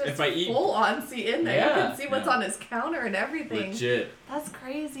can, if I eat full on see in there. You Yeah, can see what's yeah. on his counter and everything. legit. That's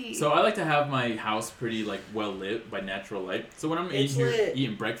crazy. So I like to have my house pretty like well lit by natural light. So when I'm It's eating lit.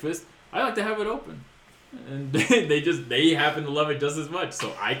 eating breakfast, I like to have it open. And they happen to love it just as much.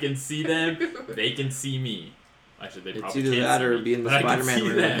 So I can see them, they can see me. Actually, they It's probably either can't that see or me, being the but I can Spider-Man see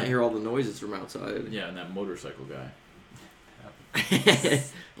where you them. can't hear all the noises from outside. Yeah, and that motorcycle guy.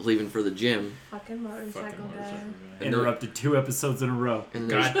 Leaving for the gym. Fucking motorcycle Fucking guy. motorcycle guy. And Interrupted 2 episodes in a row. And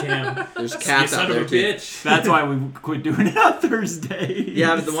there's, Goddamn. there's You cats out son there of a too. bitch. That's why we quit doing it on Thursday.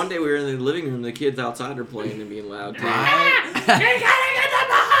 Yeah, but the one day we were in the living room, the kids outside are playing and being loud too. Right?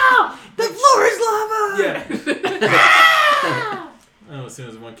 The floor is lava! Yeah. Oh, as soon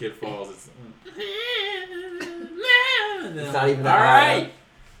as one kid falls, it's. It's not even that all high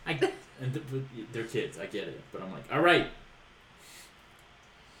right. But they're kids. I get it, but I'm like, all right.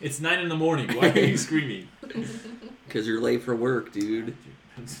 It's 9 in the morning. Why are you screaming? Because you're late for work, dude.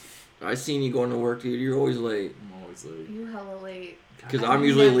 I seen you going to work, dude. You're always late. I'm always late. You hella late. Because I I'm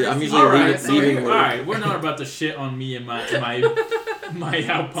usually never I'm see usually All you. right, leaving all work. right. We're not about to shit on me and my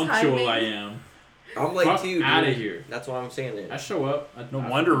how punctual Timing. I am. I'm late Fuck too, dude. outta here. That's why I'm saying I it. show up. No I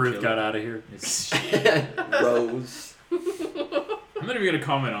wonder fucking Ruth kill got it. out of here. Rose. I'm not even gonna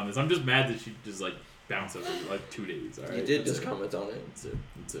comment on this. I'm just mad that she just like bounced us for like 2 days. All right. You did That's just it. comment on it. That's it.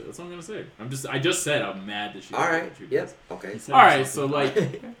 That's it. That's all I'm gonna say. I just said I'm mad that she. All right. did 2 days. Yep. Okay. He said All right. something. So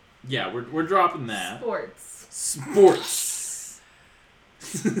like, yeah, we're dropping that. Sports. Sports.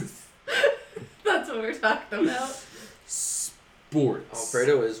 That's what we're talking about. Sports.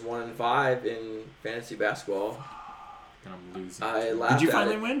 Alfredo is 1-5 in fantasy basketball. And I'm losing. I laughed Did you at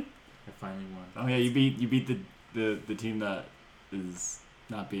finally it. win? I finally won. Oh yeah, you beat the team that is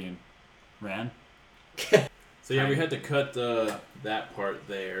not being ran. So yeah, we had to cut that part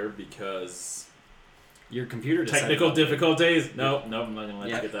there because Your computer decided technical to- difficulties. No, I'm not gonna let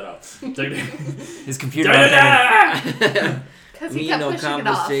Yeah. you get that out. His computer. updated. Because he Me kept no pushing it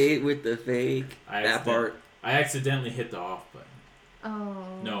off. conversate with the fake. That part. I accidentally hit the off button.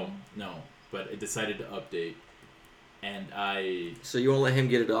 Oh. No, but it decided to update, and I. So you won't let him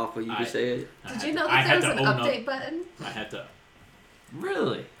get it off, but you I- can say it. I Did had you to- know I that had there was to an own update up. button? I had to.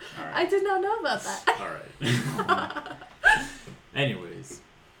 Really? All right. I did not know about that. All right. Anyways,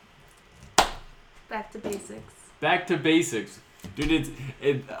 Back to basics. back to basics. Dude,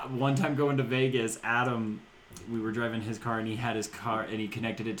 one time going to Vegas, Adam, we were driving his car and he had his car and he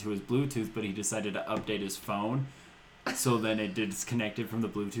connected it to his Bluetooth, but he decided to update his phone. So then it disconnected from the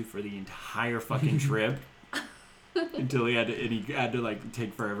Bluetooth for the entire fucking trip. Until he had to like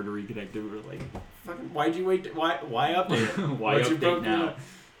take forever to reconnect it. We were like, fucking, why'd you wait? Why update it? Why What'd you update broke now? it?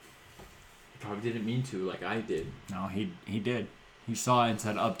 Probably didn't mean to, like I did. No, he did. He saw it and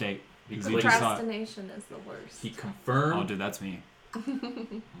said update. Because he clicked. just saw it. Procrastination is the worst. He confirmed. Oh, dude, that's me.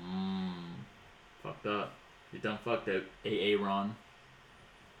 Fucked up. You done fucked up, AA Ron.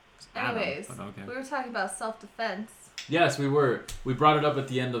 Adam, Anyways, but okay. we were talking about self-defense. Yes, we were. We brought it up at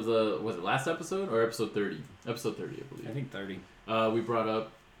the end of was it last episode or episode 30? Episode 30, I believe. I think 30. We brought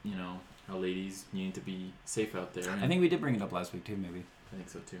up, how ladies need to be safe out there. I think we did bring it up last week too, maybe. I think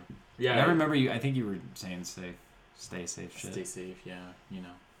so too. Yeah, Yeah, I remember you. I think you were saying stay safe, shit, Stay safe, yeah,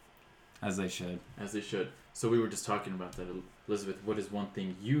 as they should. as they should. So we were just talking about that. Elizabeth, what is one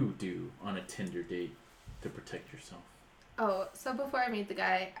thing you do on a Tinder date to protect yourself? Oh, so before I meet the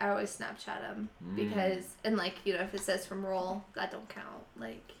guy, I always Snapchat him because, and if it says from roll, that don't count.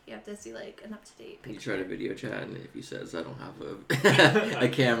 Like, you have to see like an up-to-date picture. You try to video chat, and if he says I don't have a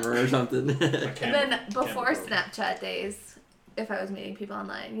camera or something. And then before Snapchat days, if I was meeting people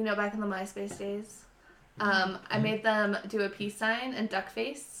online, back in the MySpace days, I made them do a peace sign and duck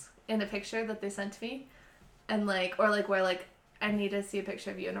face in a picture that they sent to me, and where I need to see a picture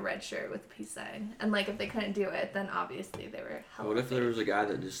of you in a red shirt with a peace sign, and if they couldn't do it, then obviously they were. Hella What if there fake. was a guy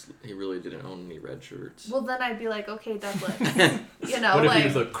that he really didn't own any red shirts? Well, then I'd be like, okay, Douglas, What if he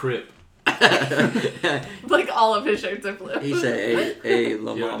was a Crip? all of his shirts are blue. He said, "Hey,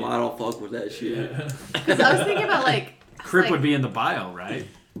 La Yeah, Mama, I don't fuck with that shit." Yeah. Because I was thinking about Crip would be in the bio, right?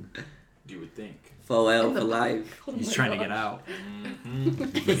 You would think. For In the- for life. Oh He's my trying to gosh. get out.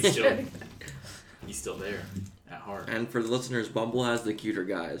 He's still there at heart. And for the listeners, Bumble has the cuter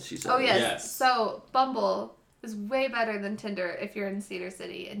guys. She said. Oh yes. Yes. So Bumble is way better than Tinder if you're in Cedar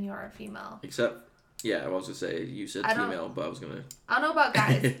City and you're a female. Except, yeah, I was gonna say you said I don't- female, but I was gonna. I don't know about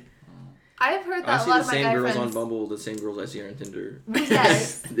guys. I've heard I that a see lot the of my same guy girls friends. on Bumble, the same girls I see on Tinder.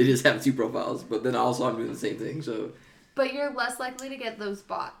 Yes. They just have 2 profiles, but then also I'm doing the same thing, so. But you're less likely to get those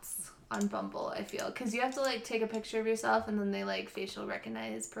bots on Bumble, I feel. Because you have to, like, take a picture of yourself and then they, like, facial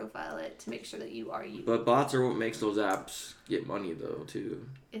recognize, profile it to make sure that you are you. But bots are what makes those apps get money, though, too.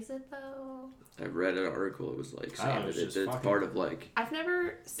 Is it, though? I read an article. It was like saying it's that just it's fucking- part of like I've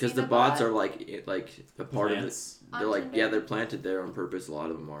never seen because the a bots bot are like a part of it. Plants. They're on like Tinder? yeah, they're planted there on purpose. A lot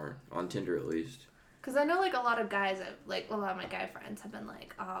of them are on Tinder at least. Because I know, like, a lot of guys, like, a lot of my guy friends have been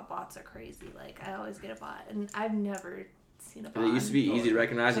like, oh, bots are crazy. Like, I always get a bot. And I've never seen a bot. And it used to be easy to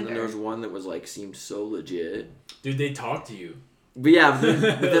recognize, and then there was Tinder. one that was like seemed so legit. Dude, they talk to you. But yeah, but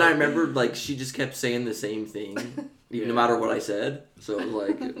then I remembered like she just kept saying the same thing, even no matter what I said. So it was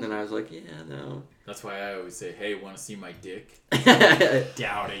like, then I was like, yeah, no. That's why I always say, hey, want to see my dick?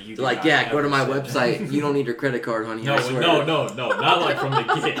 Doubt it. You They're like, yeah, go to my website. You don't need your credit card, honey. No, I swear. no, not like from the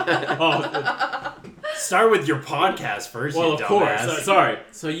get. Oh, Start with your podcast first. well, you of course. dumbass. Sorry.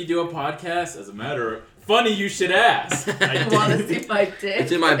 So you do a podcast? As a matter of funny, you should ask. I want to see my dick.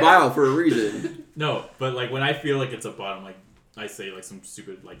 It's in my bio for a reason. No, but like when I feel like it's a bot, I'm like, I say like some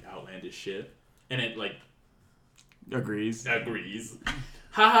stupid like outlandish shit, and it like Agrees. agrees.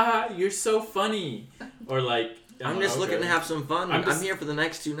 Ha ha ha! You're so funny. Or like I'm just looking to have some fun. I'm here for the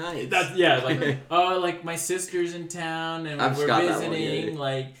next 2 nights. That's yeah, like like my sister's in town and I've we're got that one, visiting. yeah.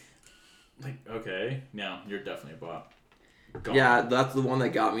 Like okay, no, you're definitely a bot. Gone. Yeah, that's the one that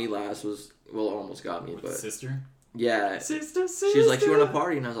got me last. Almost got me, With but sister. yeah. Sister. She was like, "You want to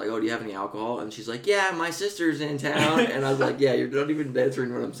party?" And I was like, "Oh, do you have any alcohol?" And she's like, "Yeah, my sister's in town." And I was like, "Yeah, you're not even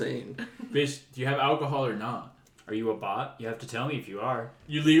answering what I'm saying." Bitch, do you have alcohol or not? Are you a bot? You have to tell me if you are.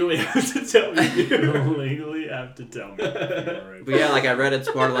 You legally have to tell me. You legally have to tell me. But yeah, like I read it's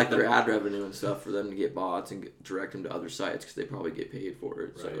part of like their ad revenue and stuff for them to get bots and direct them to other sites because they probably get paid for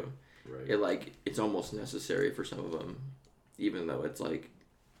it. So Right. it's almost necessary for some of them, even though it's like,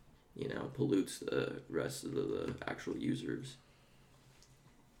 pollutes the rest of the actual users.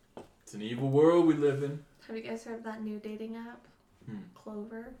 It's an evil world we live in. Have you guys heard of that new dating app?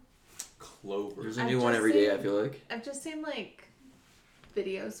 Clover. Clover. There's a I've new one just every day. seen- I feel like. I've just seen, like,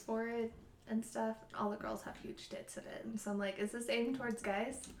 videos for it and stuff. All the girls have huge tits in it. And so I'm like, is this aimed towards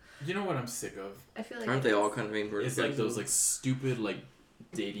guys? You know what I'm sick of? I feel like Aren't it they all is. kind of aimed towards It's like guys? those like stupid like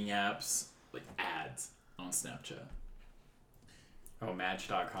dating apps, like ads on Snapchat. Oh,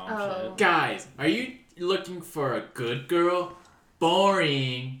 Match.com Oh. shit. Guys, are you looking for a good girl?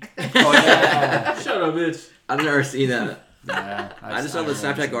 Boring. Oh yeah. Shut up, bitch. I've never seen that. Yeah. I just saw the remember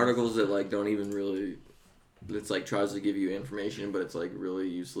Snapchat seeing articles that like don't even really. It's like tries to give you information, but it's like really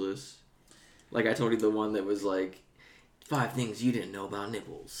useless. Like I told you the one that was like 5 things you didn't know about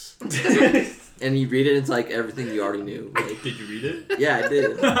nipples, and you read it, it's like everything you already knew. Like, Did you read it? yeah, I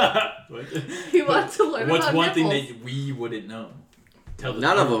did. You want to learn What's about one thing nipples. that we wouldn't know? Tell the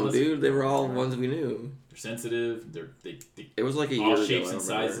None of them, listen. dude. They were all ones we knew. They're sensitive. They It was like a year all ago. shapes I and don't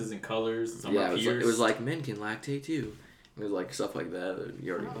remember. sizes and colors. Some Yeah, are it was like men can lactate too. It was like stuff like that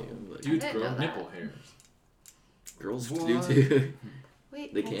you already Oh. knew. Like, dudes I didn't grow know that. nipple hairs. girls What? do too.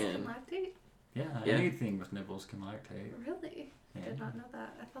 Wait, They men can. lactate? Yeah, Yeah. anything with nipples can lactate. Really? I Yeah. did not know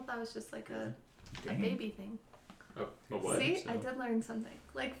that. I thought that was just like a Dang. baby thing. Oh, what? See, so. I did learn something.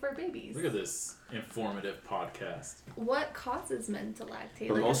 Like for babies. Look at this informative podcast. What causes men to lactate?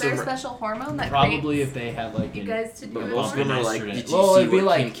 But Like, is most there a of them are- special hormone that Probably creates if they have like you an, guys to do But it most of them more? are like, Estrogen. did you Well, see it'd be what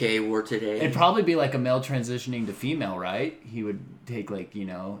like- Kim K wore today? it'd probably be like a male transitioning to female, right? He would take like,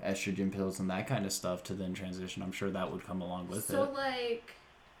 estrogen pills and that kind of stuff to then transition. I'm sure that would come along with So it. like,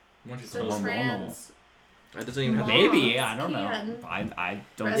 Once you so tell Hormonal. trans. That doesn't even have to Maybe, moms I don't know. can I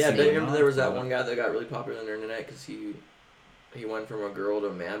don't breastfeed. Yeah, see but it remember not, there was that but- one guy that got really popular on the internet because he went from a girl to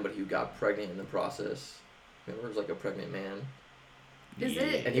a man, but he got pregnant in the process. Remember, it was like a pregnant man. Is Yeah.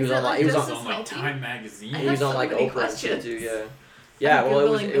 it? And he is was it on, like- like he was this on- is on like healthy? Time magazine. I And he was have on so like many Oprah and shit questions. too. Yeah. Yeah. Well,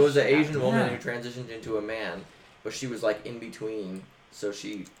 Googling it was this an shit Asian after. woman Yeah. who transitioned into a man, but she was like in between, so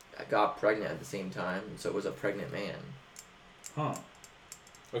she got pregnant at the same time, and so it was a pregnant man. Huh.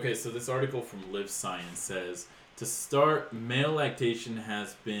 Okay, so this article from Live Science says to start, male lactation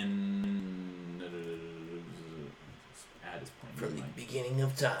has been. Ad is playing. From never the mind. beginning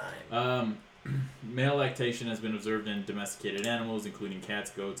of time. Male lactation has been observed in domesticated animals, including cats,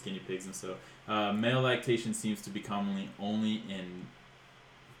 goats, guinea pigs, and so. Male lactation seems to be commonly only in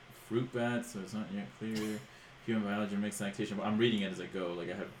fruit bats, so it's not yet clear. Human biology makes lactation. But I'm reading it as I go. Like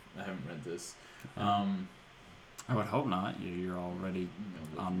I haven't read this. I would hope not. You're already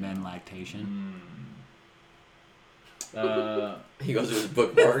on men lactation. He goes to his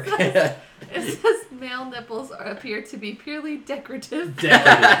bookmark. It says male nipples appear to be purely decorative.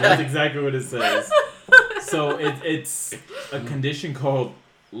 That's exactly what it says. So it's a condition called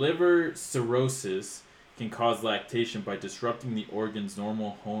liver cirrhosis can cause lactation by disrupting the organ's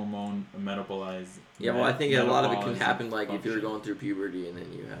normal hormone metabolize. Yeah, well, I think a lot of it can metabolism happen like if you're function. going through puberty and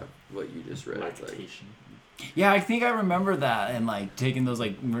then you have what you just read. Like, Lactation. Yeah, I think I remember that and like taking those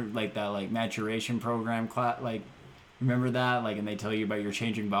like that like maturation program class. Like, remember that? Like, and they tell you about your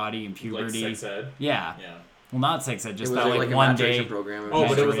changing body and puberty. Like sex ed. Yeah. Yeah. Well, not sex ed, it just was that like a one maturation day. program. Oh,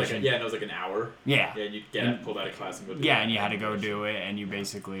 but it was Maturation. it was like an hour. Yeah. Yeah, you'd get pulled out of class and go do Yeah, that. and you had to go do it, and you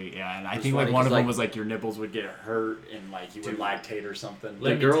basically, and I It's think like funny, one 'cause, of them like- was like your nipples would get hurt, and like you would lactate or something. The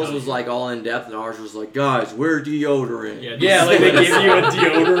Let me girls tell was you. like all in depth, and ours was like, guys, wear deodorant. Yeah, Yeah, like they give you a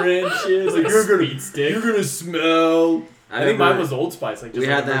deodorant shit. It's like You're gonna, speed stick. you're gonna smell. I think mine was Old Spice. Like, just we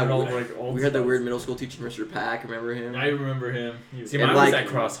had like that. all, like, Old We had that Spice. weird middle school teacher, Mr. Pack. Remember him? I remember him. He was See, And mine like- was at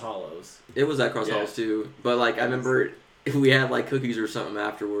Cross Hollows. It was at Cross Yeah. Halls too. But like I remember we had like cookies or something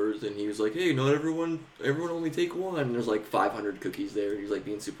afterwards, and he was like, "Hey, not everyone only take one." And there's like 500 cookies there. He was like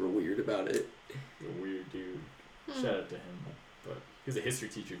being super weird about it. a weird dude. Shout out to him. But he's a history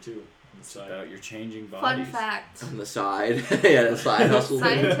teacher too. On the It's side. about your changing Fun bodies. fact. On the side, yeah, the side hustle.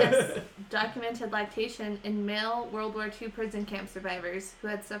 Scientists documented lactation in male World War II prison camp survivors who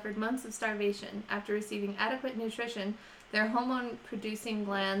had suffered months of starvation. After receiving adequate nutrition, their hormone-producing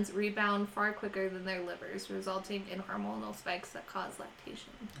glands rebound far quicker than their livers, resulting in hormonal spikes that cause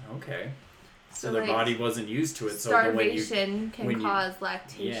lactation. Okay. So, So, their like, body wasn't used to it. So then when you, Starvation when can you- cause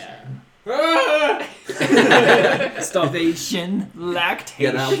lactation. Ah! starvation, lactation.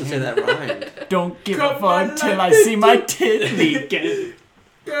 Yeah, that was say that rhymed. Don't give Cut a my fuck till I life see my into tit leaking.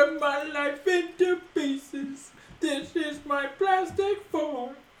 Cut my life into pieces. This is my plastic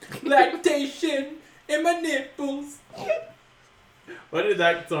form. Lactation in my nipples. Why did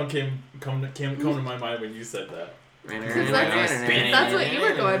that song come to my mind when you said that? That's what you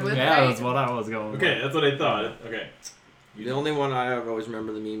were going with, Yeah, right? that's what I was going with. Okay, that's what I thought. Okay. The only one I always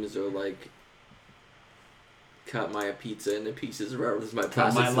remember the memes are like, cut my pizza into pieces. Or this is my Cut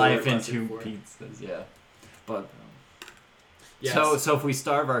plastic my form. life plastic into form. pizzas, yeah. But Yes. so if we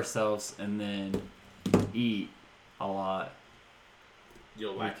starve ourselves and then eat a lot,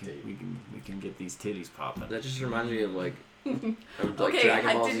 You'll lactate. we can get these titties popping. That just reminds me of like, of, like Okay,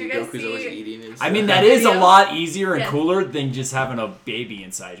 Dragon Ball did Z. you guys Goku's always see- eating and I stuff. mean, that is a Video? lot easier and Yeah. cooler than just having a baby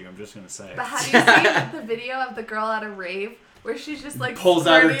inside you. I'm just gonna say. But have you seen the video of the girl at a rave where she's just like Pulls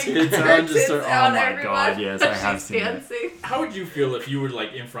out her squirting tits out, her just tits start- oh out my everyone God, yes, as I have she's seen that. dancing. How would you feel if you were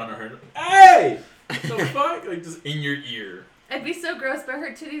like in front of her? Hey! The fuck? Like just in your ear. It'd be so gross, but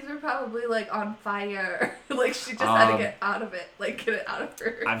her titties were probably like on fire. Like she just had to Um, get out of it, like get it out of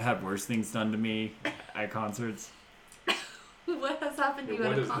her. I've had worse things done to me at concerts. What has happened to you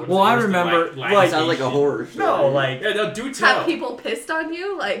What at a is- what concert? is Well, I worse than remember, lac- like- sounds like a horror story. No, like Yeah, no, do tell. Have people pissed on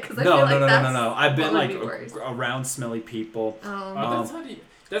you? Like, because I no, feel like no, no, that's no, no, no. I've been what like would be worse. around smelly people. Oh, that's not.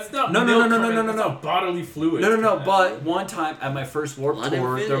 That's not. No, no, milk no, no, coming- no, no, that's no. not bodily fluid. No, no, no. But one time at my first Warped Let him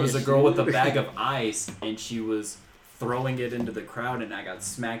Tour, there was a finish, girl with a dude. bag of ice, and she was throwing it into the crowd, and I got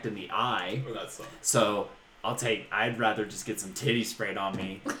smacked in the eye. Oh, that sucks. So I'd rather just get some titty sprayed on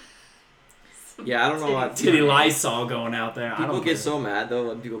me. Yeah, I don't know why. Titty Lysol going out there. I People don't get care. so mad though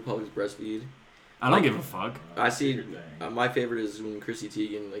when people public breastfeed. I don't give a fuck. I see. Weird thing. My favorite is when Chrissy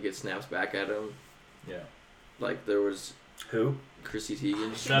Teigen like it snaps back at him. Yeah. Like there was Who? Chrissy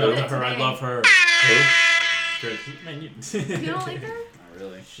Teigen. Shout out did to it her. I today. love her. Who? Good. Man, You don't like her? Not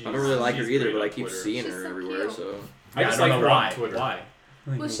really. I don't really like her she's either, great but I on keep Twitter. seeing She's her so everywhere. cute. So I just don't like know her why. on Twitter. Why?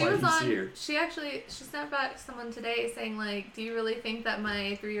 Well, she Why was do you see on. her? She snapped back someone today saying like, "Do you really think that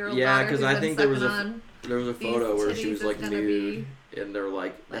my 3-year-old Yeah, daughter 'cause who's I been think there was sucking a on there was a these photo where she titties was is like gonna nude, be and they're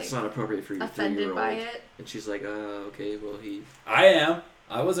like, "That's like, not appropriate for your offended 3-year-old." by it?" And she's like, okay, well he. I am.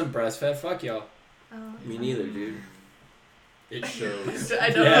 I wasn't breastfed. Fuck y'all. Oh, Me neither, dude. It shows. I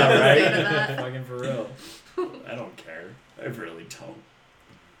don't Yeah, know what to right? say to that. Fucking for real. I don't care. I really don't.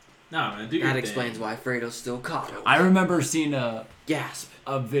 Nah, man. Do your That thing. explains why Fredo's still caught. I remember seeing a Gasp.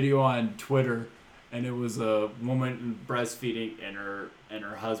 video on Twitter, and it was a woman breastfeeding, and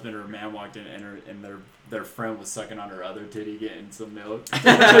her husband or man walked in, and their friend was sucking on her other titty, getting some milk. She's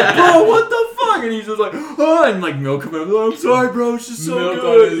like, bro, what the fuck? And he's just like, oh, and like milk coming up. I'm sorry, bro. It's just so Milk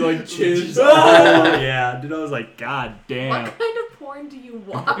good. on his, like, chin. Just, oh, yeah, dude. I was like, God damn. What kind of porn do you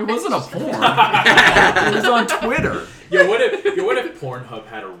watch? It wasn't a porn. It was on Twitter. Yo, what if Pornhub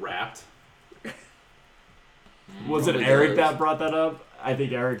had a Wrapped? Was it Probably Eric does. that brought that up? I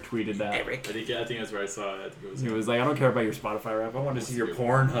think Eric tweeted that. I think that's where I saw it. I think it was. He was like, I don't care about your Spotify rap. I want to see your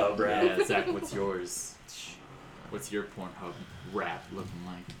Pornhub rap. Yeah, Zach, what's yours? What's your Pornhub rap looking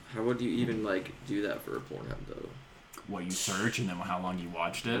like? How would you even like do that for a Pornhub though? What you search and then how long you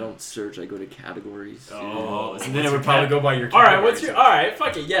watched I it. don't search. I go to categories. Oh, and then it would probably go by your. All right, what's your? All right,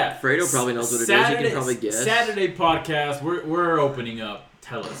 fuck it, yeah. Fredo probably knows what it is. You can probably guess. Saturday podcast. We're opening up.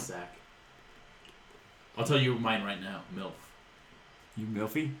 Tell us, Zach. I'll tell you mine right now. MILF. You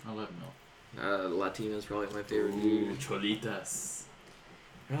milfy? I love MILF. Latina's probably my favorite. Ooh, cholitas.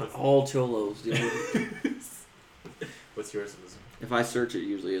 Not all cholos, dude. What's yours, Elizabeth? If I search it,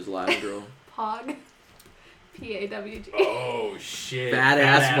 usually is Latin girl. Pog. P-A-W-G. Oh shit!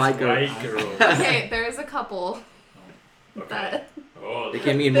 Badass white girl. Okay, there is a couple that Oh, They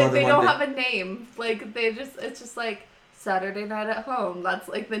can mean more they than don't one have a name. Like it's just like Saturday night at home. That's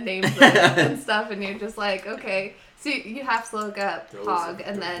like the names of it and stuff, and you're just like, okay. So you have to look up Those Pog are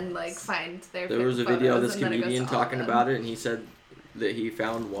and then good like ones. find their. There was a video of photos, this and then it goes comedian to all talking of about them. it, and he said that he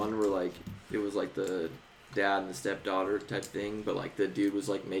found one where like it was like the dad and the stepdaughter type thing, but like the dude was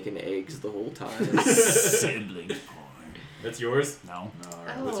like making eggs the whole time. Siblings porn. That's yours? No. All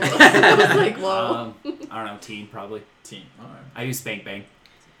right. Oh, What's I was like, whoa. I don't know. Teen probably. Team. All right. I use Spank Bang.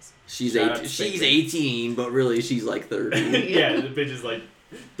 She's Shout out 18, to she's Spank. 18, but really she's like 30. Yeah, the bitch is like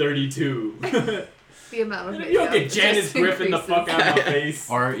 32. The amount of You don't makeup get Janice just Griffin the fuck increases. out of my face.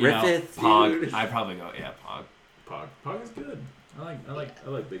 Or Griffith, Pog. dude. I probably go Pog. Pog is good. I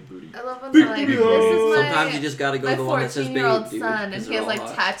like big booty. I love when Big they're like, booty this is my, Sometimes you just gotta go my to the one that says 14-year-old babe, dude. son, and 'cause he has they're like all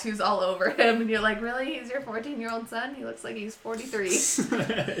hot. tattoos all over him, and you're like, really? He's your 14-year-old son? He looks like he's 43.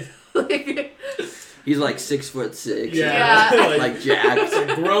 Like, He's like 6'6". Yeah. Yeah. Like jacked. It's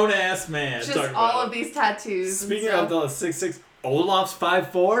a grown ass man. just talking all about. of these tattoos. Speaking and of stuff. the 6'6", Olaf's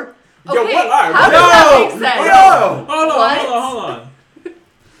 5'4". Okay, Yo, what? All right, how what? does that make sense? Yo! Hold on.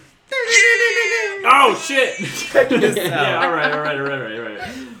 Oh shit! Check this out. Yeah, all right.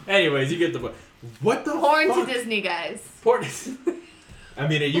 Anyways, you get the point. What the Porn fuck? to Disney, guys. Porn. I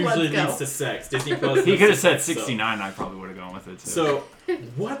mean, it usually Let's go. leads to sex. Disney Plus. He does could have said sex, so- 69. I probably would have gone with it too. So,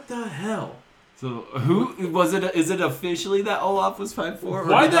 what the hell? So who was it? Is it officially that Olaf was 5'4"? Or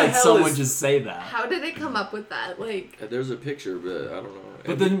Why did the like hell someone is- just say that? How did they come up with that? Like, There's a picture, but I don't know.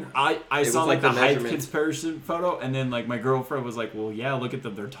 But then I It saw was like like the the height measurement. comparison photo, and then like my girlfriend was like, "Well, yeah, look at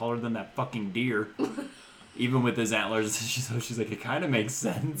them; they're taller than that fucking deer." Even with his antlers, she's like, "It kind of makes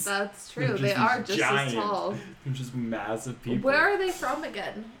sense." that's true. Just They are just giant. as tall. They're just massive people. Where are they from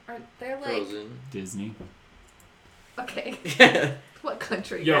again? Are they like Frozen. Disney. okay? What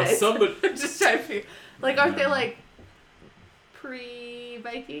country, Yo, guys? somebody. I'm just trying to figure. Like, aren't they like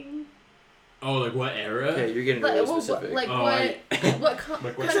pre-Viking? Oh, like what era? Okay, you're getting Like, really well, specific. like Oh, what? What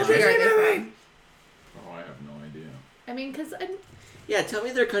Like what country time? are they from? Oh, I have no idea. I mean, because Yeah, tell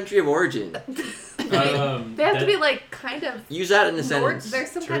me their country of origin. they have that- to be like kind of. Use that in a Nord- sentence. there's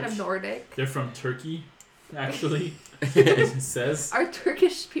some kind of Church. Nordic. They're from Turkey, actually. It says. Are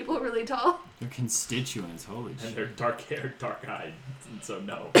Turkish people really tall? They're constituents. Holy And shit. they're dark haired, dark eyed. So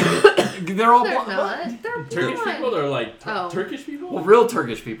no. They're all They're blonde. not. They're Turkish blonde. people are like Oh. Turkish people? Well, real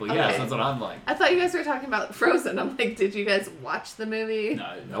Turkish people. Yes, Okay. that's what I'm like. I thought you guys were talking about Frozen. I'm like, did you guys watch the movie?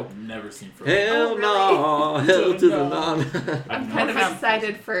 No, Nope. I've never seen Frozen. Hell Oh, no, hell to the No. non. I'm I kind of don't have-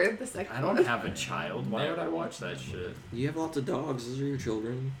 excited for the second I one. don't have a child. Why would I watch that shit? You have lots of dogs. Those are your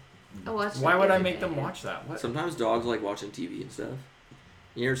children. I watched Why it would the I other make them day. watch that? What? Sometimes dogs like watching TV and stuff.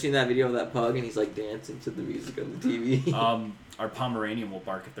 You ever seen that video of that pug and he's like dancing to the music on the TV? Our Pomeranian will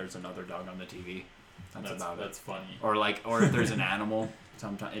bark if there's another dog on the TV. That's about it. That's funny. Or if there's an animal.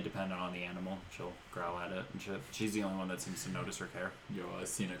 Sometimes it depends on the animal. She'll growl at it and shit. She's the only one that seems to notice her care. Yo, I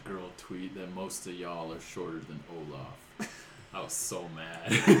seen a girl tweet that most of y'all are shorter than Olaf. I was so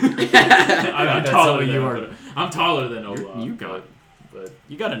mad. I'm That's taller how than you are. I'm taller than Olaf. You got, but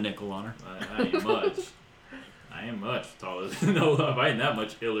you got a nickel on her. I ain't much. I ain't much taller than Olaf. I ain't that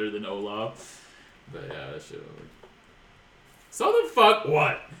much iller than Olaf. But yeah, that shit over. So the fuck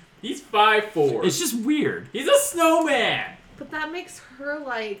what? He's 5'4". It's just weird. He's a snowman. But that makes her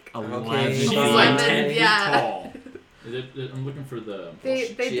like. 11. She's Fine. like 11, 10 feet yeah. tall. I'm looking for the. They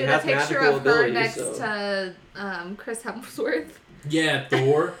She did a has picture magical of her abilities, next so- to Chris Hemsworth. Yeah,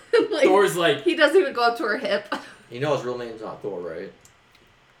 Thor. Like, Thor's like he doesn't even go up to her hip. You know his real name's not Thor, right?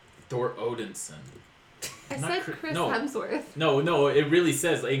 Thor Odinson. I Not said Chris- Chris no. Hemsworth. No, it really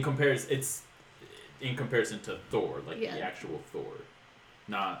says like, it's in comparison to Thor, like Yeah. the actual Thor,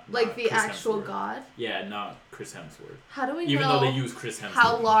 not Like the Chris actual Hemsworth. god. Yeah, not Chris Hemsworth. How do we Even know though they use Chris Hemsworth.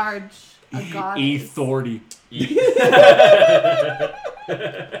 how large a god is? Thorty.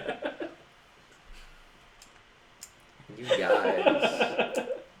 You guys.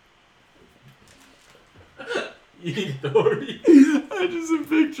 Thorty. I just am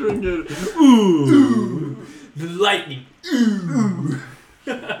picturing it. Ooh. The lightning.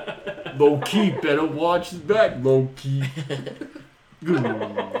 Low key, better watch his back. Low key.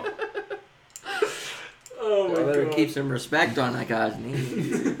 Oh my I better god. keep some respect on that guy's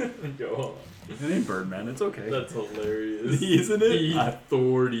name. Yo, hold on. It ain't Birdman. It's okay. That's hilarious. Isn't it?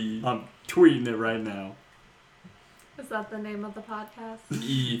 Thorty. I'm tweeting it right now. Is that the name of the podcast?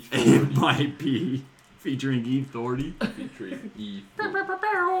 E It Thorty. might be featuring Eve Thorty. Featuring E Thorty.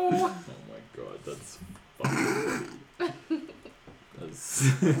 Oh my god, that's fucking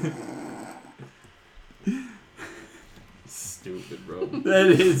That's stupid, bro. That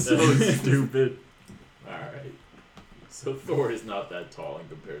is so stupid. Alright. So Thor is not that tall in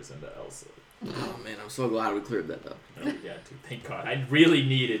comparison to Elsa. Oh man, I'm so glad we cleared that up. No, we had to. Thank God. I really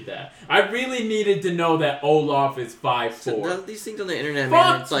needed that. I really needed to know that Olaf is 5'4". So, these things on the internet, Fuck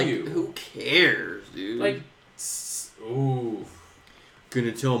man, it's like, you. who cares, dude? Like, ooh.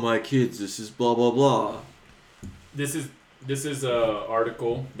 Gonna tell my kids this is blah blah blah. This is a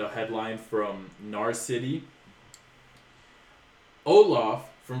article, the headline from Nar City. Olaf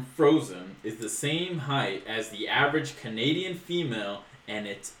from Frozen is the same height as the average Canadian female, and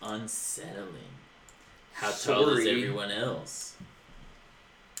it's unsettling. How tall is Sorry. everyone else?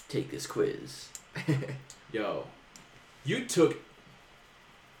 Take this quiz. Yo, you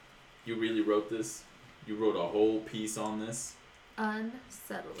really wrote this? You wrote a whole piece on this?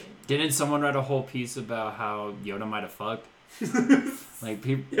 Unsettling. Didn't someone write a whole piece about how Yoda might have fucked? Like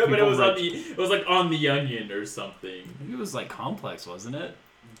people. Yeah, but it was read- it was like on the Onion or something. I think it was like complex, wasn't it?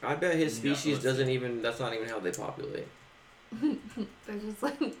 I bet his No, species it's- doesn't even. That's not even how they populate. They're just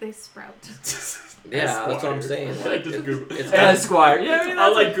like, they sprout. Yeah, that's what I'm Esquire. saying. I Like, just Googled. it's Esquire. Yeah, I mean,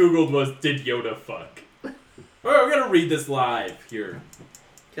 All I that's googled was, did Yoda fuck? Alright, we're gonna read this live here.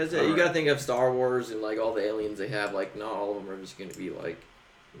 Because you gotta think of Star Wars and like all the aliens they have. Like, not all of them are just gonna be like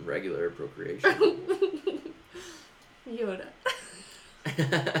regular procreation. Yoda.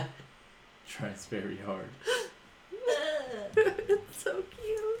 Tries very hard. It's so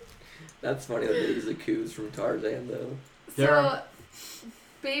cute. That's funny that they use the coos from Tarzan though. There So, are-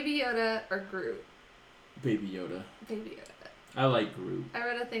 Baby Yoda or Groot? Baby Yoda. Baby Yoda. I like Groot. I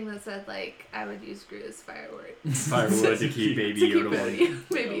read a thing that said, like, I would use Groot as firewood. firewood to keep Baby to keep Yoda warm.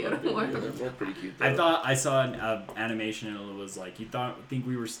 Baby I love Yoda Baby warm. Yeah, they're both pretty cute though. I thought I saw an animation and it was like, you think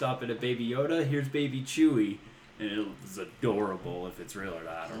we were stopping at Baby Yoda? Here's Baby Chewie, and it was adorable. If it's real or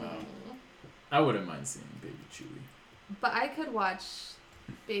not, I don't know. I wouldn't mind seeing Baby Chewie. But I could watch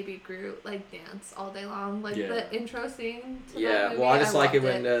Baby Groot, like, dance all day long. Like, Yeah. the intro scene to that Yeah, movie, well, I just like it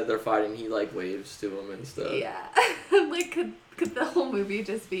loved when they're fighting. He like waves to them and stuff. Yeah. Like, could the whole movie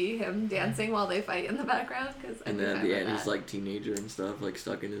just be him dancing while they fight in the background? Cause And then at the end, he's like teenager and stuff, like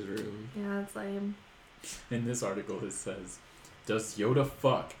stuck in his room. Yeah, it's lame. In this article, it says, "Does Yoda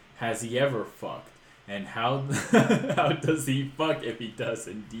fuck? Has he ever fucked? And how how does he fuck if he does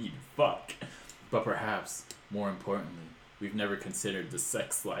indeed fuck? But perhaps more importantly, we've never considered the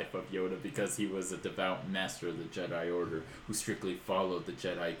sex life of Yoda because he was a devout master of the Jedi Order who strictly followed the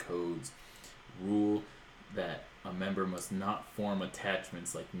Jedi codes, rule that a member must not form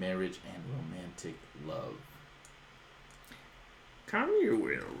attachments like marriage and romantic love." Come you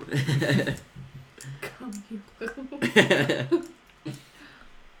will. Come you.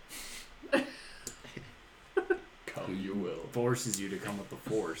 Come you will. Forces you to come with the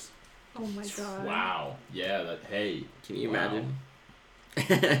Force. Oh my god. Wow. Yeah. That. Hey. Can you Wow.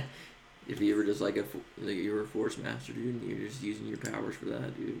 imagine? If you were just like you were a Force master, dude, and you're just using your powers for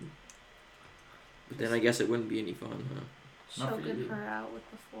that, dude. But then I guess it wouldn't be any fun, huh? Not for Choking you. her out with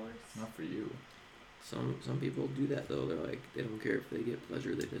the force. Not for you. Some people do that though. They're like they don't care if they get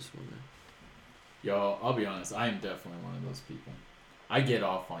pleasure. They just wanna. Yo, I'll be honest. I am definitely one of those people. I get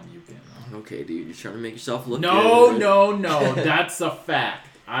off on you, Ken. Okay, dude, you're trying to make yourself look No, good. no. That's a fact.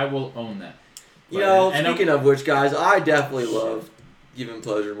 I will own that. You know, And speaking of which, guys, I definitely love giving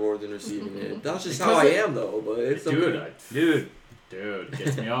pleasure more than receiving it. That's just how I am, though. But it's dude, something- dude, it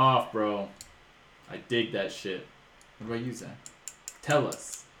gets me off, bro. I dig that shit. What about you, Zach? Tell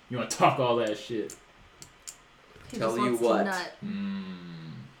us. You want to talk all that shit? He Tell just you wants what. To nut.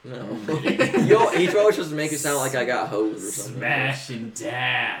 No. Yo, he's always supposed to make it sound like I got hosed or something. Smash and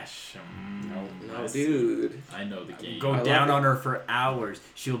dash. No, dude. I know the game. Go I down love on her for hours.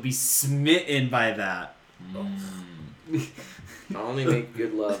 She'll be smitten by that. I only make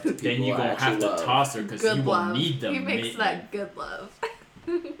good love to people Then you I gonna actually have to love. toss her because Good you will love. need them. He makes mating. that good love.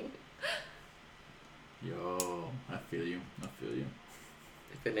 Yo, I feel you.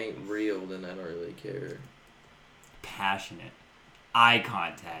 If it ain't real, then I don't really care. Passionate. Eye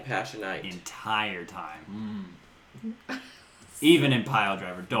contact. Passionate. Entire time. Even in Pile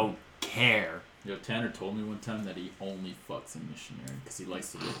Driver. Don't care. Yo, Tanner told me one time that he only fucks a missionary because he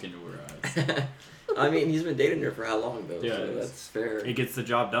likes to look into her eyes. I mean, he's been dating her for how long though? Yeah, so that's fair. It gets the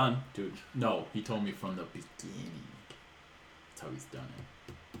job done. Dude, no, he told me from the beginning. That's how he's done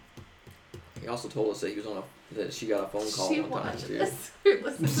it. He also told us that that she got a phone call She one time watched too.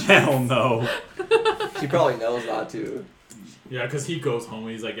 this. Hell no. She probably knows not to. Yeah, because he goes home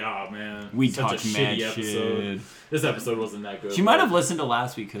and he's like, "Ah, man, We such talk a mad shitty episode. shit. This episode wasn't that good." She might have listened to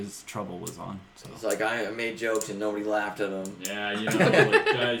last week because Trouble was on. So. It's like I made jokes and nobody laughed at them. Yeah, you know,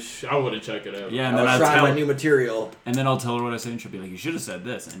 like, I wouldn't check it out. Yeah, and I then was I'll trying tell my new material. and then I'll tell her what I said, and she'll be like, "You should have said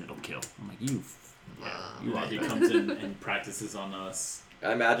this," and it'll kill. I'm like, "You And then he comes in and practices on us.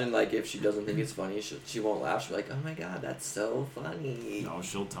 I imagine like if she doesn't think it's funny, she won't laugh. She'll be like, "Oh my god, that's so funny." No,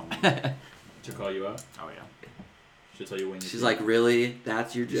 she'll tell me. She'll call you out. Oh yeah. She'll tell you when you. She's like, "Really?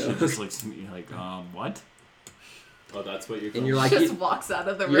 That's your She joke?" just looks at me like, what? "Oh, that's what you're." And you're She like, just walks out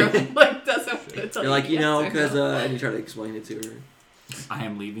of the room, like doesn't want to tell you're like, you yes or because no. and you try to explain it to her. I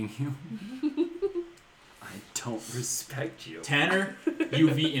am leaving you. I don't respect you. Tanner,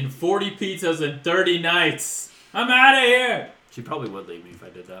 you've eaten 40 pizzas in 30 nights. I'm out of here. She probably would leave me if I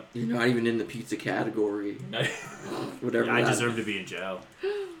did that. You're not even in the pizza category. Whatever. Yeah, I that- deserve to be in jail.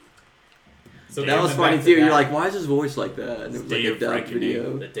 So That was coming funny back too. to You're that, like, why is his voice like that? And it was Day like a of dubbed reckoning.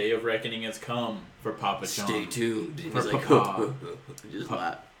 video. The day of reckoning has come for Papa John. Stay tuned. And For he's like, Papa. just Pa-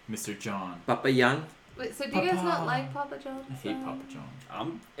 laugh. Mr. John. Papa Young. Wait, so do you guys Papa. not like Papa John's? I hate Papa John.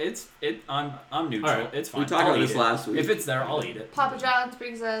 I'm neutral. Alright. It's fine. We talked I'll about eat this it. last week. If it's there, I'll eat it. Papa John's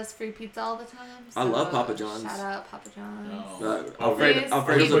brings us free pizza all the time. I love so Papa John's. Shout out Papa John's. Oh. Alfredo's Please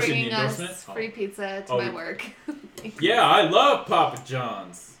a- pushing bringing the us endorsement? free pizza to Oh, my we- work. Yeah, I love Papa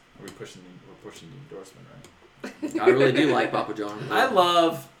John's. We're pushing the endorsement, right? I really do like Papa John. I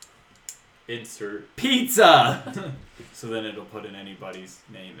love Insert. pizza. So then it'll put in anybody's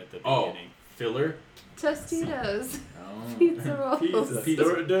name at the Oh. beginning. Filler. Tostitos. Oh. Pizza rolls. Pizza. Pizza.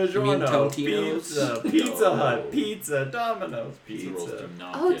 DiGiorno. Totino's? Pizza. Pizza Hut. Pizza. Domino's. Pizza rolls do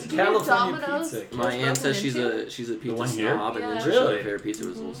not Oh, get did it. you get California Domino's? pizza. My aunt says she's Broken a pizza one here? snob, and then Yeah. she said her Really? favorite pizza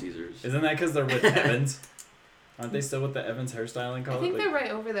was Little Caesars. Isn't that because they're with Evans? Aren't they still with the Evans hairstyling I color? think they're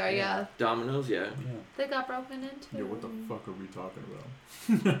right over there, yeah. Domino's, yeah. Yeah. They got broken into. Yeah, what the fuck are we talking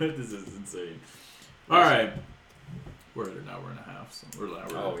about? This is insane. Alright. We're at an hour and a half, so we're at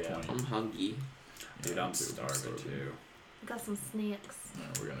an hour Oh, yeah. 20. I'm hungry. Dude, I'm starving too. Got some snacks. Yeah,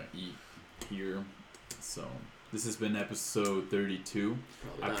 we're gonna eat here. So this has been episode 32.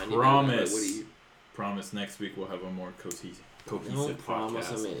 Probably I not. You know, promise. what do you- Promise next week we'll have a more cohesive Don't promise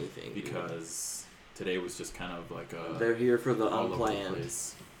them podcast anything. dude. because today was just kind of like a They're here for the all over the unplanned.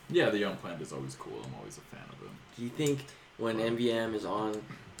 place. Yeah, the unplanned is always cool. I'm always a fan of them. Do you think when MVM is on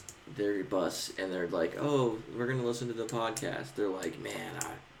their bus and they're like, "Oh, we're gonna listen to the podcast," they're like, "Man,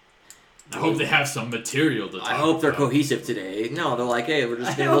 I hope they have some material to talk I hope they're about. cohesive today." No, they're like, "Hey, we're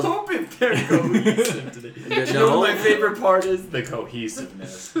just I gonna listen." hope if they're cohesive today. You You know know? what my favorite part is? The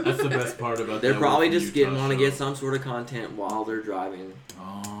cohesiveness. That's the best part about They're that probably We're From just Utah want to show. get some sort of content while they're driving.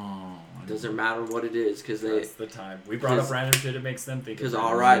 Oh. Doesn't matter what it is, because they, That's the time. We brought up random shit. It makes them think. because about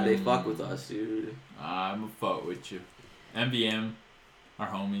all it. right, they fuck with us, dude. I'm a fuck with you. MVM, our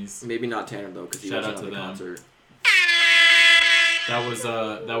homies. Maybe not Tanner though, because he Shout wasn't out on to the them. concert.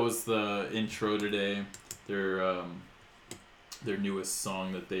 That was the intro today. Their newest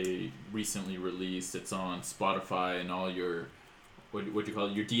song that they recently released. It's on Spotify and all your what do you call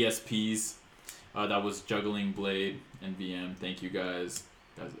it? Your DSPs. That was Juggling Blade and VM. Thank you guys.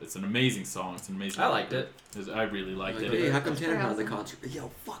 It's an amazing song. It's an amazing. I liked it. I really liked Like, it. hey, how come That's Tanner pretty not at the awesome. concert? Yo,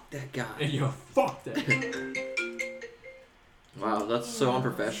 fuck that guy. Hey, yo, fuck that. Wow, that's so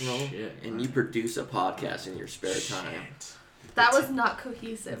unprofessional. Shit, and man. you produce a podcast in your spare time. Shit. That was not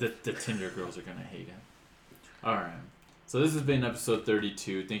cohesive. The Tinder girls are gonna hate it. Alright. So this has been episode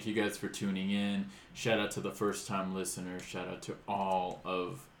 32. Thank you guys for tuning in. Shout out to the first time listeners. Shout out to all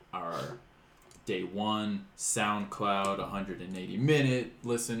of our day one SoundCloud 180-minute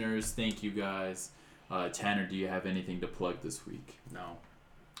listeners. Thank you guys. Tanner, do you have anything to plug this week? No.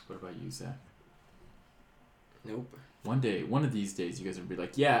 What about you, Zach? Nope. One of these days, you guys will be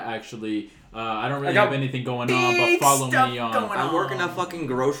like, yeah, actually, I don't really I got have anything going on, but big follow stuff me on. going I'm working at a fucking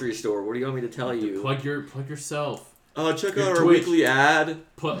grocery store. What do you want me to tell you? Plug yourself. Check Your out our Twitch. weekly ad.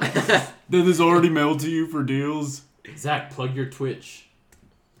 That is already mailed to you for deals. Zach, plug your Twitch.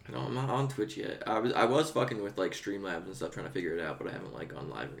 No, I'm not on Twitch yet. I was fucking with like Streamlabs and stuff trying to figure it out, but I haven't like gone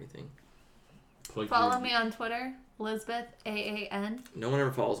live or anything. Plug Follow your me on Twitter, Elizabeth AAN. No one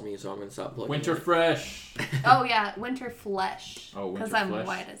ever follows me, so I'm gonna stop plugging. Winter it. Fresh. Oh yeah, Winter Flesh. Oh, Winter Because I'm Flesh.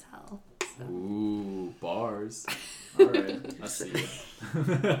 white as hell. So. Ooh, bars. All right, I see it.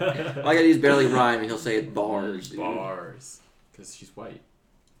 All I gotta do is barely rhyme, and he'll say it's bars. Dude. Bars. Because she's white.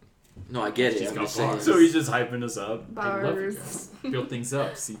 No, I get it. She's I'm got just saying. bars. So he's just hyping us up. I love you Bars. guys. Build things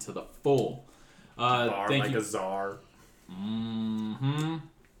up. See to the full. Bar Thank like you. a czar. Mm-hmm.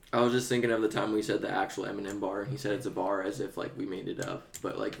 I was just thinking of the time we said the actual Eminem bar. He said it's a bar as if like we made it up,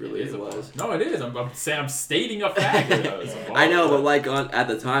 but like really it was. No, it is. I'm stating a fact. It's a bar. I know, but like at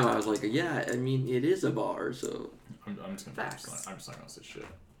the time I was like, yeah, I mean it is a bar. So I'm just gonna. Facts. I'm just not gonna say shit.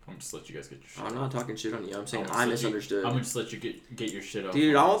 I'm just let you guys get your shit. I'm not talking shit on you. I'm saying I'm I gonna misunderstood. I'm gonna just let you get your shit off.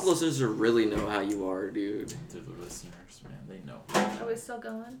 Dude, I want the listeners to really know how you are, dude. To the listeners, man, they know. Are we still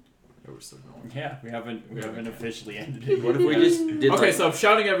going? Yeah, we're still going. Yeah, we haven't Yeah. officially ended it. What if we just did Okay, like, so I'm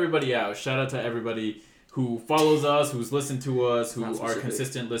shouting everybody out. Shout out to everybody who follows us, who's listened to us, who Not are specific.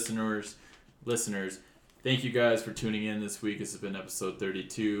 consistent listeners. Thank you guys for tuning in this week. This has been episode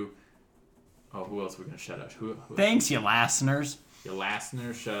 32. Oh, who else are we gonna shout out? Who Thanks, you listeners. Your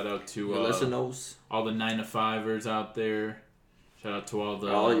listeners. Shout out to you listeners, all the 9-to-5ers out there. Shout out to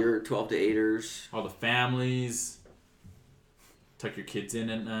all your 12 to 8ers. all the families. Tuck your kids in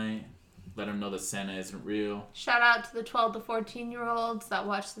at night. Let them know that Santa isn't real. Shout out to the 12 to 14-year-olds that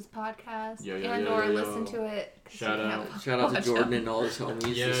watch this podcast Yo, or yo. listen to it. 'cause Shout you out. can't Shout out to watch Jordan them. and all his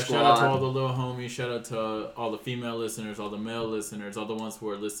homies. Yeah, the shout squad. out to all the little homies. Shout out to all the female listeners, all the male listeners, all the ones who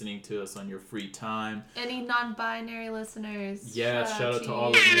are listening to us on your free time. Any non-binary listeners. Yeah, shout out to you. all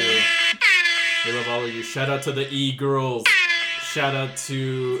of you. We love all of you. Shout out to the e-girls. Shout out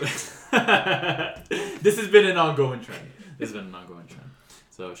to... This has been an ongoing trend.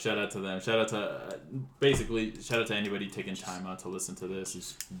 So shout out to them. Shout out to... basically, shout out to anybody taking time out to listen to this.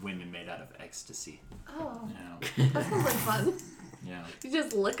 Just women made out of ecstasy. Oh, Yeah. that sounds like fun. Yeah. You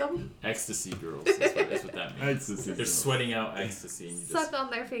just lick them, Ecstasy girls. That's what that means. Ecstasy They're girls. sweating out ecstasy. And you just... suck on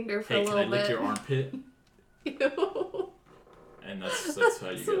their finger for Hey, a can I little lick bit. your armpit? Ew. And that's how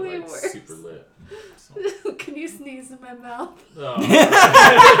you That's get way like worse. super lit. So. Can you sneeze in my mouth? Oh.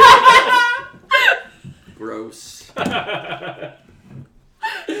 Gross. Hey,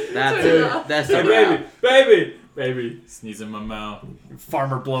 That's Turn it it. off. That's the wrap. baby, sneeze in my mouth.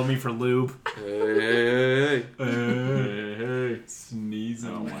 Farmer blow me for lube. Hey. Hey, sneezing.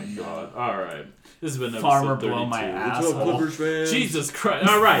 Oh my god. All right, this has been episode Farmer 32. blow my What's asshole. up, Clippers fans? Jesus Christ!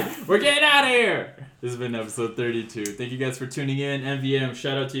 All right, we're getting out of here. This has been episode 32. Thank you guys for tuning in. MVM,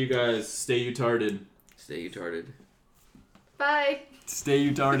 shout out to you guys. Stay utarded. Stay retarded. Bye. Stay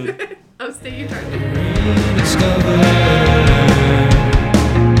retarded. Oh, stay retarded.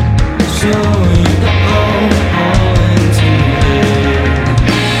 Show